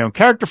example of my own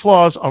character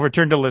flaws, I'll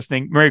return to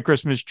listening. Merry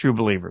Christmas, true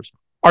believers.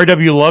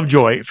 R.W.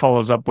 Lovejoy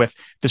follows up with,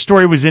 the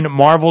story was in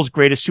Marvel's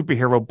Greatest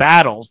Superhero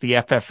Battles.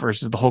 The FF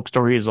versus the Hulk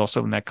story is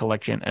also in that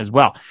collection as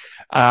well.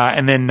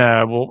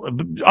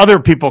 Other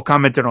people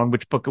commented on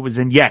which book it was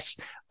in. Yes,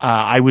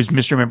 I was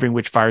misremembering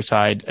which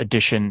Fireside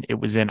edition it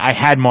was in. I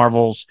had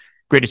Marvel's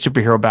Greatest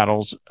Superhero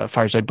Battles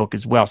Fireside book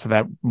as well, so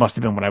that must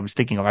have been what I was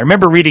thinking of. I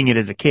remember reading it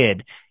as a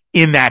kid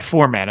in that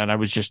format, and I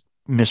was just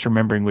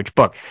misremembering which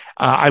book.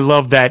 I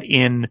love that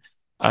in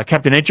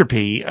Captain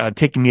Entropy,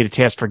 taking me to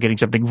task for getting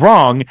something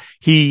wrong,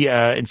 he,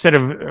 instead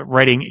of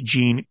writing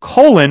Gene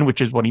Colan,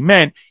 which is what he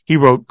meant, he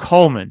wrote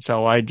Coleman.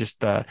 So I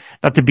just,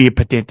 not to be a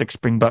pedantic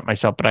spring butt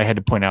myself, but I had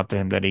to point out to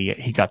him that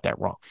he got that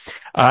wrong.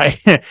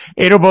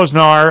 Ado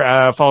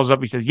Bosnar, follows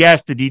up. He says,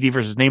 yes, the DD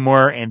versus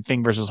Namor and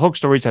Thing versus Hulk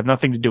stories have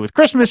nothing to do with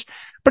Christmas,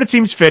 but it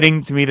seems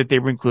fitting to me that they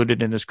were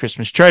included in this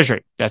Christmas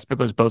treasury. That's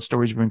because both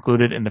stories were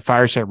included in the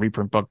Fireside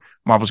reprint book,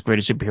 Marvel's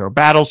Greatest Superhero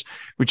Battles,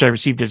 which I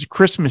received as a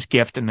Christmas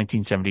gift in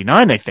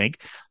 1979, I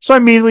think. So I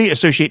immediately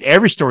associate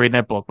every story in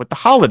that book with the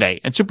holiday,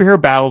 and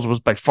Superhero Battles was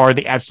by far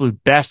the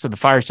absolute best of the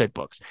Fireside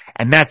books.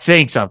 And that's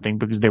saying something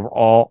because they were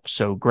all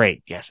so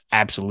great. Yes,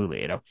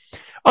 absolutely, Ado.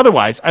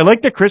 Otherwise, I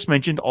like that Chris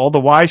mentioned all the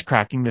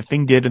wisecracking the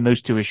Thing did in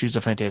those 2 issues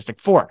of Fantastic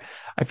Four.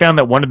 I found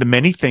that one of the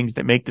many things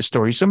that make the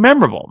story so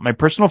memorable. My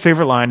personal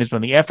favorite line is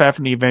when the FF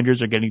and the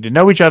Avengers are getting to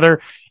know each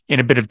other in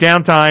a bit of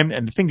downtime,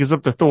 and the Thing goes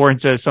up to Thor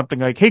and says something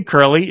like, hey,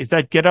 Curly, is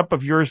that get up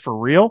of yours for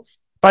real?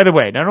 By the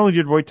way, not only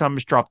did Roy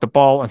Thomas drop the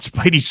ball on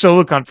Spidey's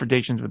solo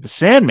confrontations with the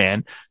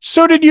Sandman,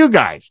 so did you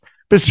guys.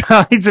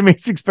 Besides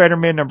Amazing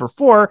Spider-Man number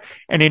 4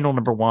 and Annual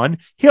number 1,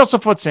 he also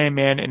fought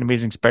Sandman in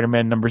Amazing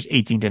Spider-Man numbers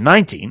 18 to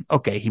 19.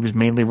 Okay, he was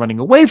mainly running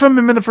away from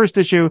him in the first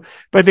issue,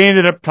 but they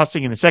ended up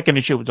tussling in the second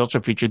issue, which also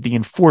featured the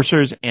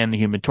Enforcers and the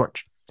Human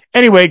Torch.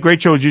 Anyway,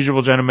 great show as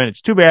usual, gentlemen.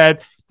 It's too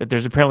bad that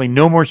there's apparently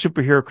no more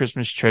superhero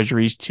Christmas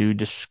treasuries to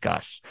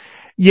discuss.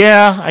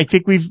 Yeah, I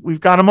think we've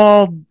got them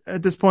all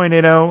at this point,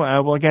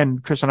 well, again,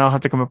 Chris and I'll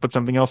have to come up with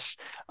something else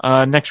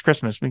next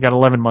Christmas. We got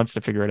 11 months to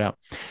figure it out.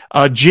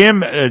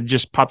 Jim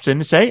just pops in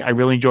to say, I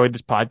really enjoyed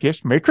this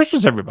podcast. Merry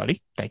Christmas,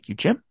 everybody. Thank you,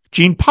 Jim.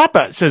 Gene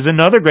Papa says,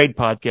 another great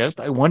podcast.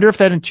 I wonder if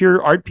that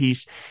interior art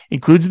piece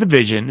includes the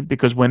vision,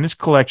 because when this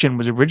collection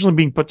was originally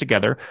being put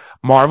together,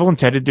 Marvel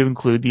intended to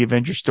include the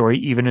Avengers story,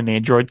 Even an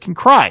Android Can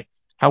Cry.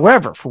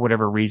 However, for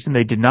whatever reason,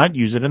 they did not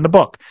use it in the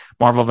book.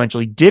 Marvel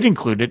eventually did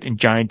include it in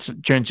Giant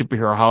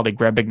Superhero Holiday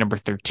Grab Bag number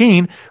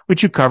 13,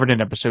 which you covered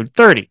in episode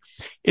 30.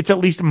 It's at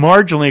least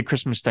marginally a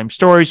Christmas time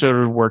story, so it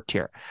would have worked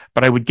here.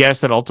 But I would guess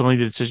that ultimately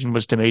the decision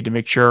was made to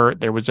make sure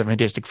there was a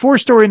Fantastic Four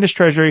story in this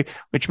treasury,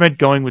 which meant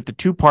going with the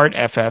two-part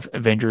FF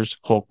Avengers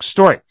Hulk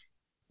story.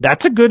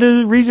 That's a good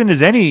reason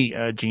as any,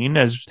 Gene,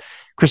 as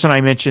Chris and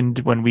I mentioned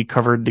when we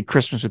covered the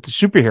Christmas with the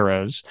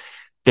Superheroes.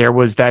 There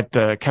was that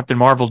Captain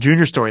Marvel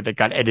Jr. story that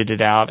got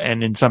edited out,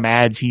 and in some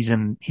ads he's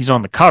on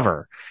the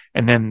cover,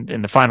 and then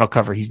in the final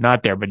cover he's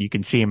not there, but you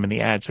can see him in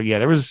the ad. So yeah,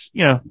 there was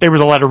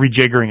a lot of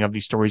rejiggering of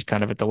these stories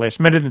kind of at the last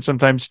minute, and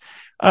sometimes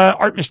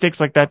art mistakes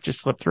like that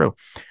just slip through.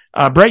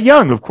 Brett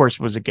Young, of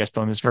course, was a guest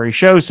on this very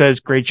show, says,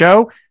 great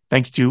show.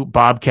 Thanks to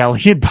Bob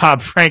Kelly and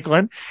Bob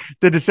Franklin.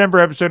 The December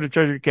episode of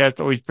TreasuryCast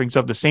always brings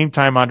up the same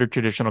time-honored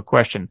traditional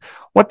question.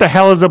 What the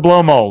hell is a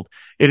blow mold?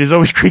 It is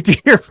always great to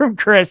hear from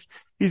Chris.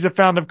 He's a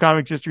fount of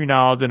comics history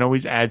knowledge and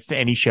always adds to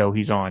any show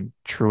he's on.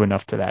 True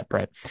enough to that,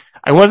 Brett.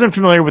 I wasn't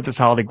familiar with this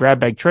holiday grab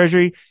bag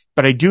treasury,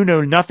 but I do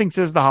know nothing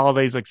says the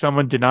holidays like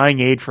someone denying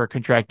aid for a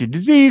contracted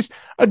disease,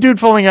 a dude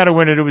falling out a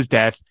window to his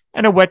death,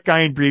 and a wet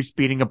guy in briefs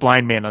beating a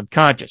blind man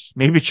unconscious.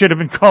 Maybe it should have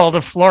been called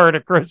a Florida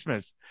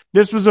Christmas.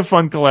 This was a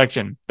fun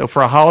collection, though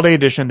for a holiday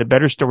edition, the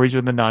better stories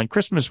were the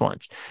non-Christmas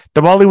ones.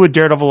 The Bollywood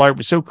Daredevil art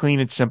was so clean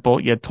and simple,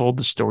 yet told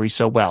the story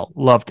so well.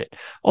 Loved it.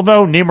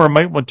 Although Namor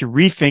might want to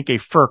rethink a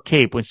fur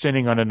cape when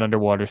sitting on an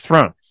underwater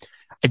throne.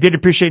 I did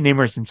appreciate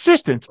Namor's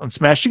insistence on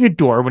smashing a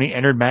door when he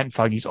entered Matt and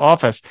Foggy's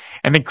office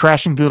and then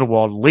crashing through the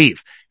wall to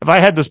leave. If I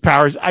had those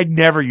powers, I'd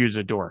never use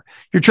a door.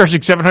 You're charging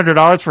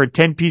 $700 for a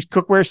 10-piece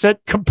cookware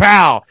set?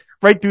 Kapow!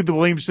 Right through the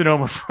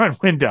Williams-Sonoma front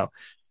window.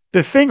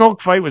 The Thing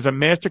Hulk fight was a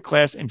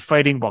masterclass in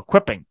fighting while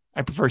quipping.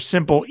 I prefer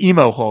simple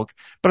emo Hulk,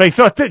 but I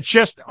thought that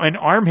just an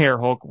arm hair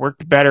Hulk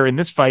worked better in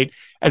this fight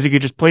as he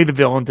could just play the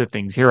villain to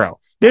Thing's hero.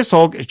 This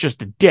Hulk is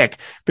just a dick,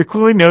 but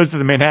clearly knows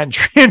the Manhattan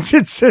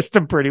Transit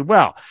system pretty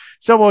well.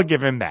 So we'll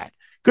give him that.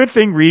 Good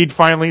thing Reed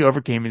finally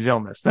overcame his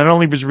illness. Not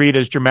only was Reed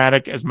as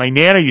dramatic as my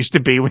Nana used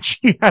to be when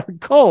she had a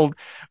cold,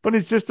 but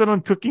insisted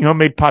on cooking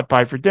homemade pot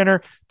pie for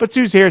dinner. But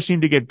Sue's hair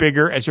seemed to get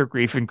bigger as her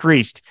grief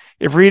increased.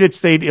 If Reed had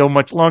stayed ill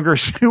much longer,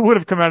 Sue would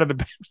have come out of the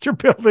Baxter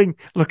building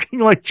looking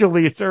like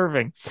Julius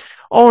Erving.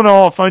 All in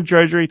all, a fun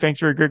treasury.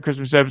 Thanks for a good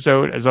Christmas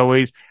episode, as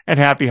always, and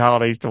happy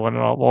holidays to one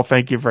and all. Well,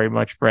 thank you very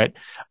much, Brett.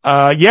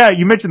 Yeah,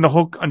 you mentioned the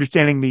Hulk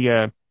understanding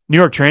the New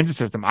York transit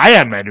system.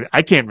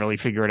 I can't really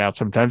figure it out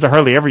sometimes. I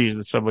hardly ever use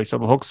the subway, so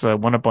the Hulk's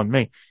one up on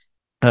me.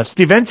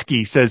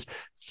 Stevensky says,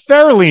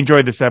 thoroughly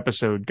enjoyed this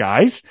episode,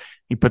 guys.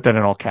 He put that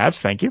in all caps.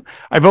 Thank you.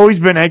 I've always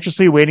been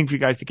anxiously waiting for you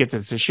guys to get to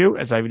this issue,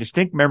 as I have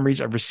distinct memories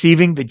of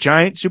receiving the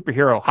Giant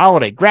Superhero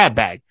Holiday Grab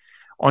Bag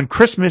on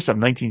Christmas of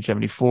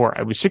 1974.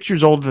 I was 6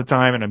 years old at the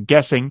time, and I'm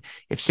guessing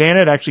if Santa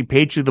had actually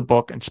paged through the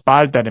book and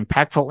spotted that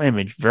impactful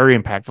image, very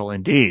impactful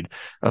indeed,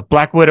 of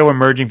Black Widow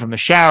emerging from the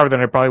shower,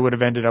 then I probably would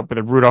have ended up with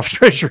a Rudolph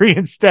treasury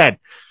instead.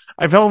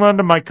 I've held on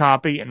to my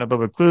copy, and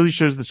although it clearly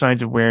shows the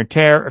signs of wear and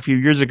tear, a few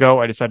years ago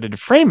I decided to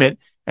frame it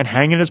and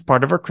hang it as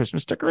part of our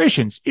Christmas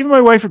decorations. Even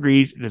my wife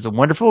agrees it is a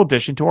wonderful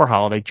addition to our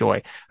holiday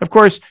joy. Of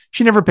course,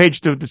 she never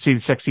paged through to see the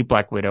sexy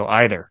Black Widow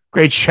either.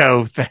 Great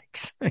show.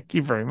 Thanks. Thank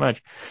you very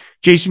much.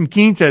 Jason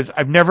Keene says,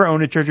 I've never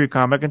owned a Treasury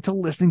comic until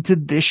listening to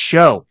this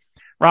show.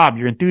 Rob,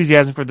 your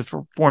enthusiasm for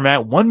the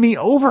format won me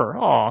over.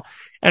 Aw.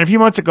 And a few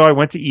months ago, I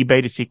went to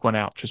eBay to seek one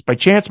out. Just by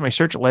chance, my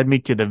search led me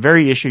to the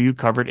very issue you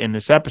covered in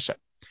this episode.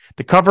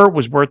 The cover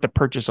was worth the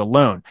purchase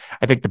alone.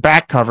 I think the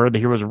back cover, the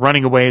heroes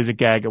running away as a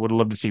gag, I would have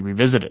loved to see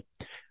revisited.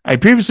 I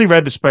previously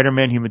read the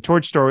Spider-Man Human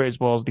Torch story as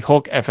well as the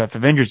Hulk FF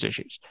Avengers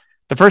issues.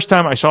 The first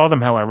time I saw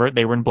them, however,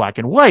 they were in black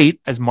and white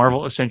as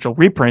Marvel Essential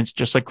reprints,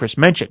 just like Chris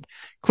mentioned.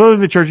 Clearly,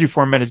 the Treasury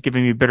format has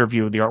given me a better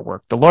view of the artwork.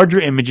 The larger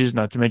images,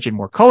 not to mention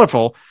more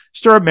colorful,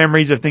 stir up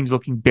memories of things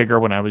looking bigger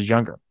when I was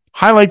younger.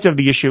 Highlights of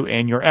the issue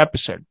and your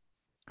episode.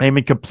 I am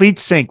in complete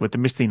sync with the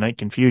Misty Knight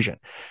confusion.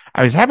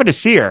 I was happy to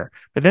see her,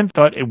 but then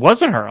thought it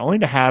wasn't her, only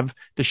to have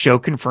the show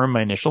confirm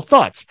my initial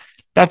thoughts.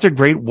 That's a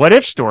great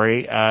what-if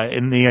story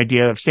in the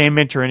idea of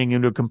Sandman turning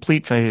into a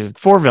complete Fantastic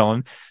Four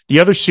villain. The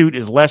other suit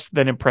is less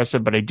than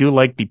impressive, but I do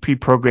like the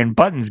pre-programmed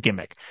buttons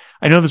gimmick.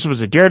 I know this was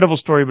a Daredevil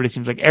story, but it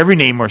seems like every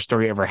Namor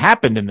story ever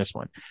happened in this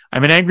one.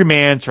 I'm an angry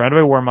man surrounded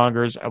by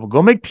warmongers. I will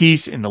go make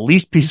peace in the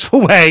least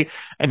peaceful way,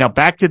 and now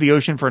back to the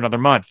ocean for another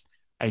month.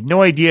 I had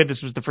no idea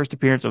this was the first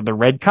appearance of the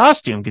red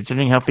costume.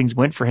 Considering how things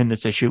went for him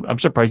this issue, I'm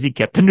surprised he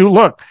kept the new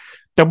look.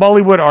 The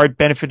Bollywood art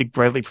benefited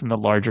greatly from the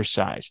larger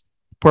size.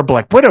 Poor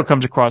Black Widow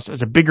comes across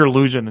as a bigger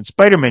loser than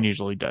Spider-Man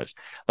usually does.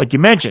 Like you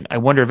mentioned, I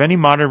wonder if any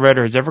modern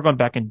writer has ever gone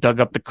back and dug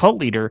up the cult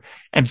leader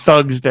and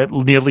thugs that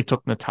nearly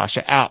took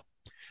Natasha out.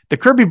 The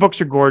Kirby books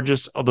are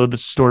gorgeous, although the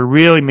story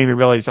really made me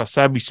realize how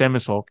sadly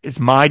Samus Hulk is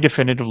my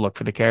definitive look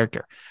for the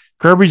character.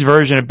 Kirby's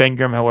version of Ben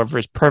Grimm, however,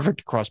 is perfect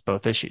across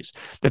both issues.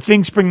 The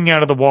thing springing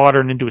out of the water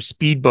and into a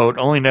speedboat,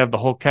 only to have the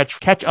whole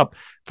catch up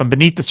from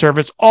beneath the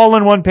surface, all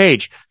in one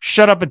page.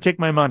 Shut up and take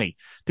my money.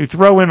 To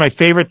throw in my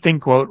favorite thing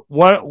quote,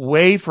 what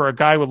way for a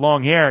guy with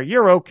long hair?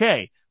 You're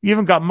okay. You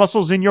even got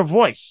muscles in your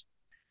voice.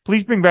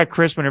 Please bring back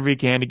Chris whenever you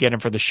can to get him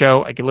for the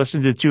show. I can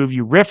listen to the two of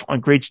you riff on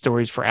great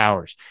stories for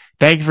hours.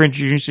 Thank you for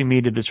introducing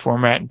me to this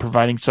format and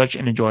providing such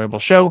an enjoyable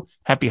show.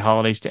 Happy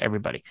holidays to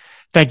everybody.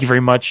 Thank you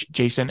very much,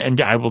 Jason. And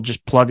I will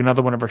just plug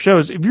another one of our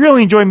shows. If you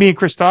really enjoy me and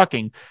Chris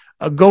talking,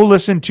 go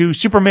listen to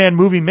Superman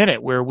Movie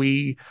Minute, where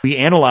we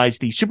analyze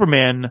the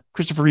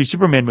Christopher Reeve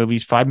Superman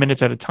movies 5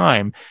 minutes at a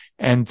time.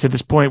 And to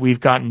this point, we've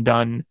gotten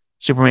done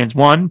Superman's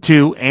 1,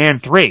 2,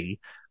 and 3.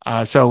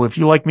 So if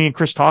you like me and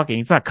Chris talking,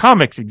 it's not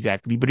comics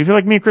exactly, but if you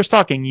like me and Chris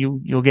talking,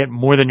 you'll get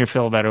more than your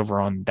fill of that over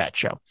on that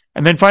show.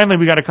 And then finally,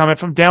 we got a comment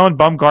from Dallin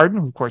Baumgarten,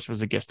 who of course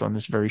was a guest on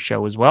this very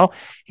show as well.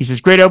 He says,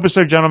 great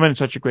episode, gentlemen, and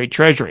such a great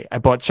treasury. I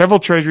bought several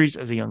treasuries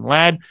as a young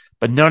lad,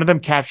 but none of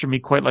them captured me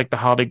quite like the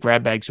holiday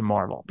grab bags of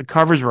Marvel. The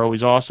covers were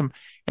always awesome.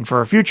 And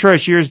for a few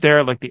years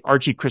there, like the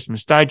Archie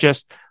Christmas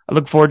Digest, I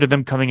look forward to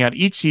them coming out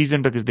each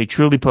season because they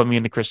truly put me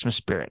in the Christmas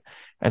spirit.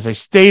 As I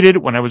stated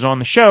when I was on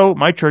the show,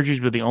 my treasuries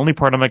were the only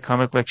part of my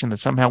comic collection that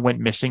somehow went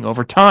missing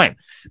over time.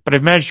 But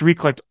I've managed to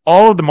recollect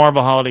all of the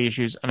Marvel holiday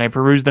issues, and I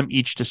peruse them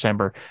each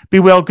December. Be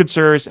well, good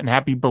sirs, and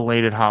happy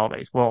belated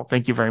holidays. Well,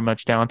 thank you very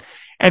much, Dallin.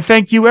 And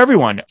thank you,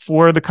 everyone,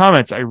 for the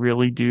comments. I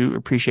really do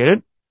appreciate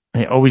it.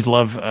 I always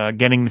love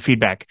getting the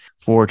feedback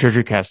for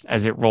TreasuryCast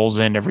as it rolls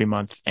in every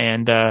month.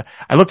 And I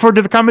look forward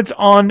to the comments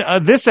on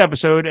this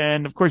episode.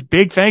 And, of course,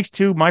 big thanks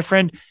to my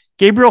friend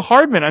Gabriel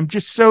Hardman. I'm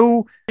just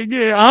so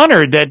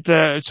honored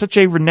that such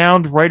a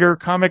renowned writer,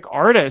 comic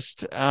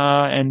artist,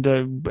 and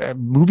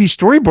movie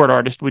storyboard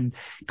artist would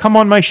come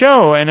on my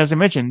show. And as I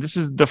mentioned, this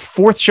is the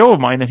 4th show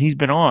of mine that he's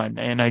been on.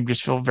 And I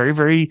just feel very,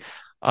 very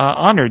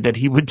honored that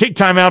he would take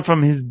time out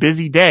from his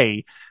busy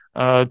day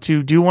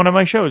to do one of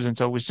my shows. And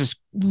so it was just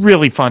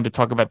really fun to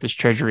talk about this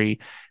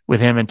treasury with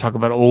him and talk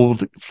about old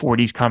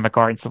 40s comic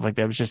art and stuff like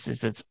that. It was just,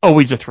 it's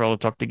always a thrill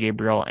to talk to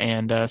Gabriel.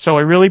 And so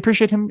I really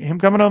appreciate him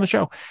coming on the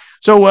show.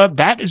 So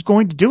that is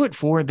going to do it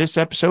for this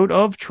episode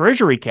of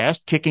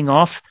TreasuryCast, kicking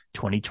off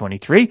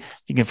 2023.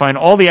 You can find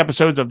all the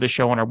episodes of this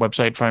show on our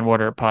website,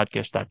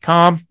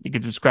 findwaterpodcast.com. You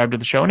can subscribe to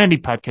the show on any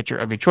podcatcher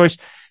of your choice.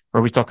 We're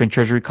always talking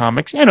Treasury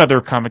Comics and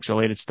other comics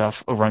related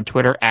stuff over on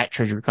Twitter at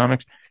Treasury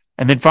Comics.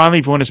 And then finally,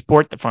 if you want to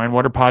support the Fine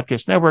Water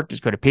Podcast Network,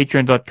 just go to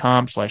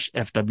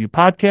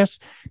patreon.com/FWPodcasts.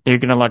 There you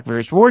can unlock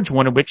various rewards,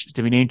 one of which is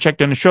to be name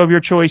checked on a show of your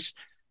choice.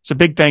 So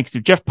big thanks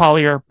to Jeff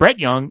Pollier, Brett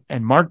Young,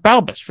 and Mark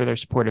Balbus for their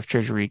support of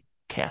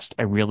TreasuryCast.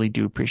 I really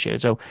do appreciate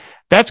it. So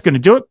that's going to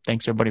do it.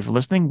 Thanks everybody for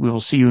listening. We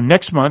will see you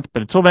next month.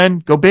 But until then,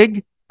 go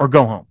big or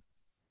go home.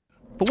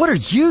 But what are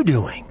you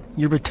doing?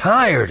 You're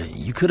retired.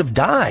 You could have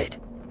died.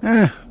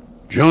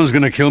 Joan's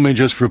going to kill me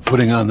just for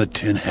putting on the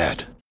tin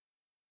hat.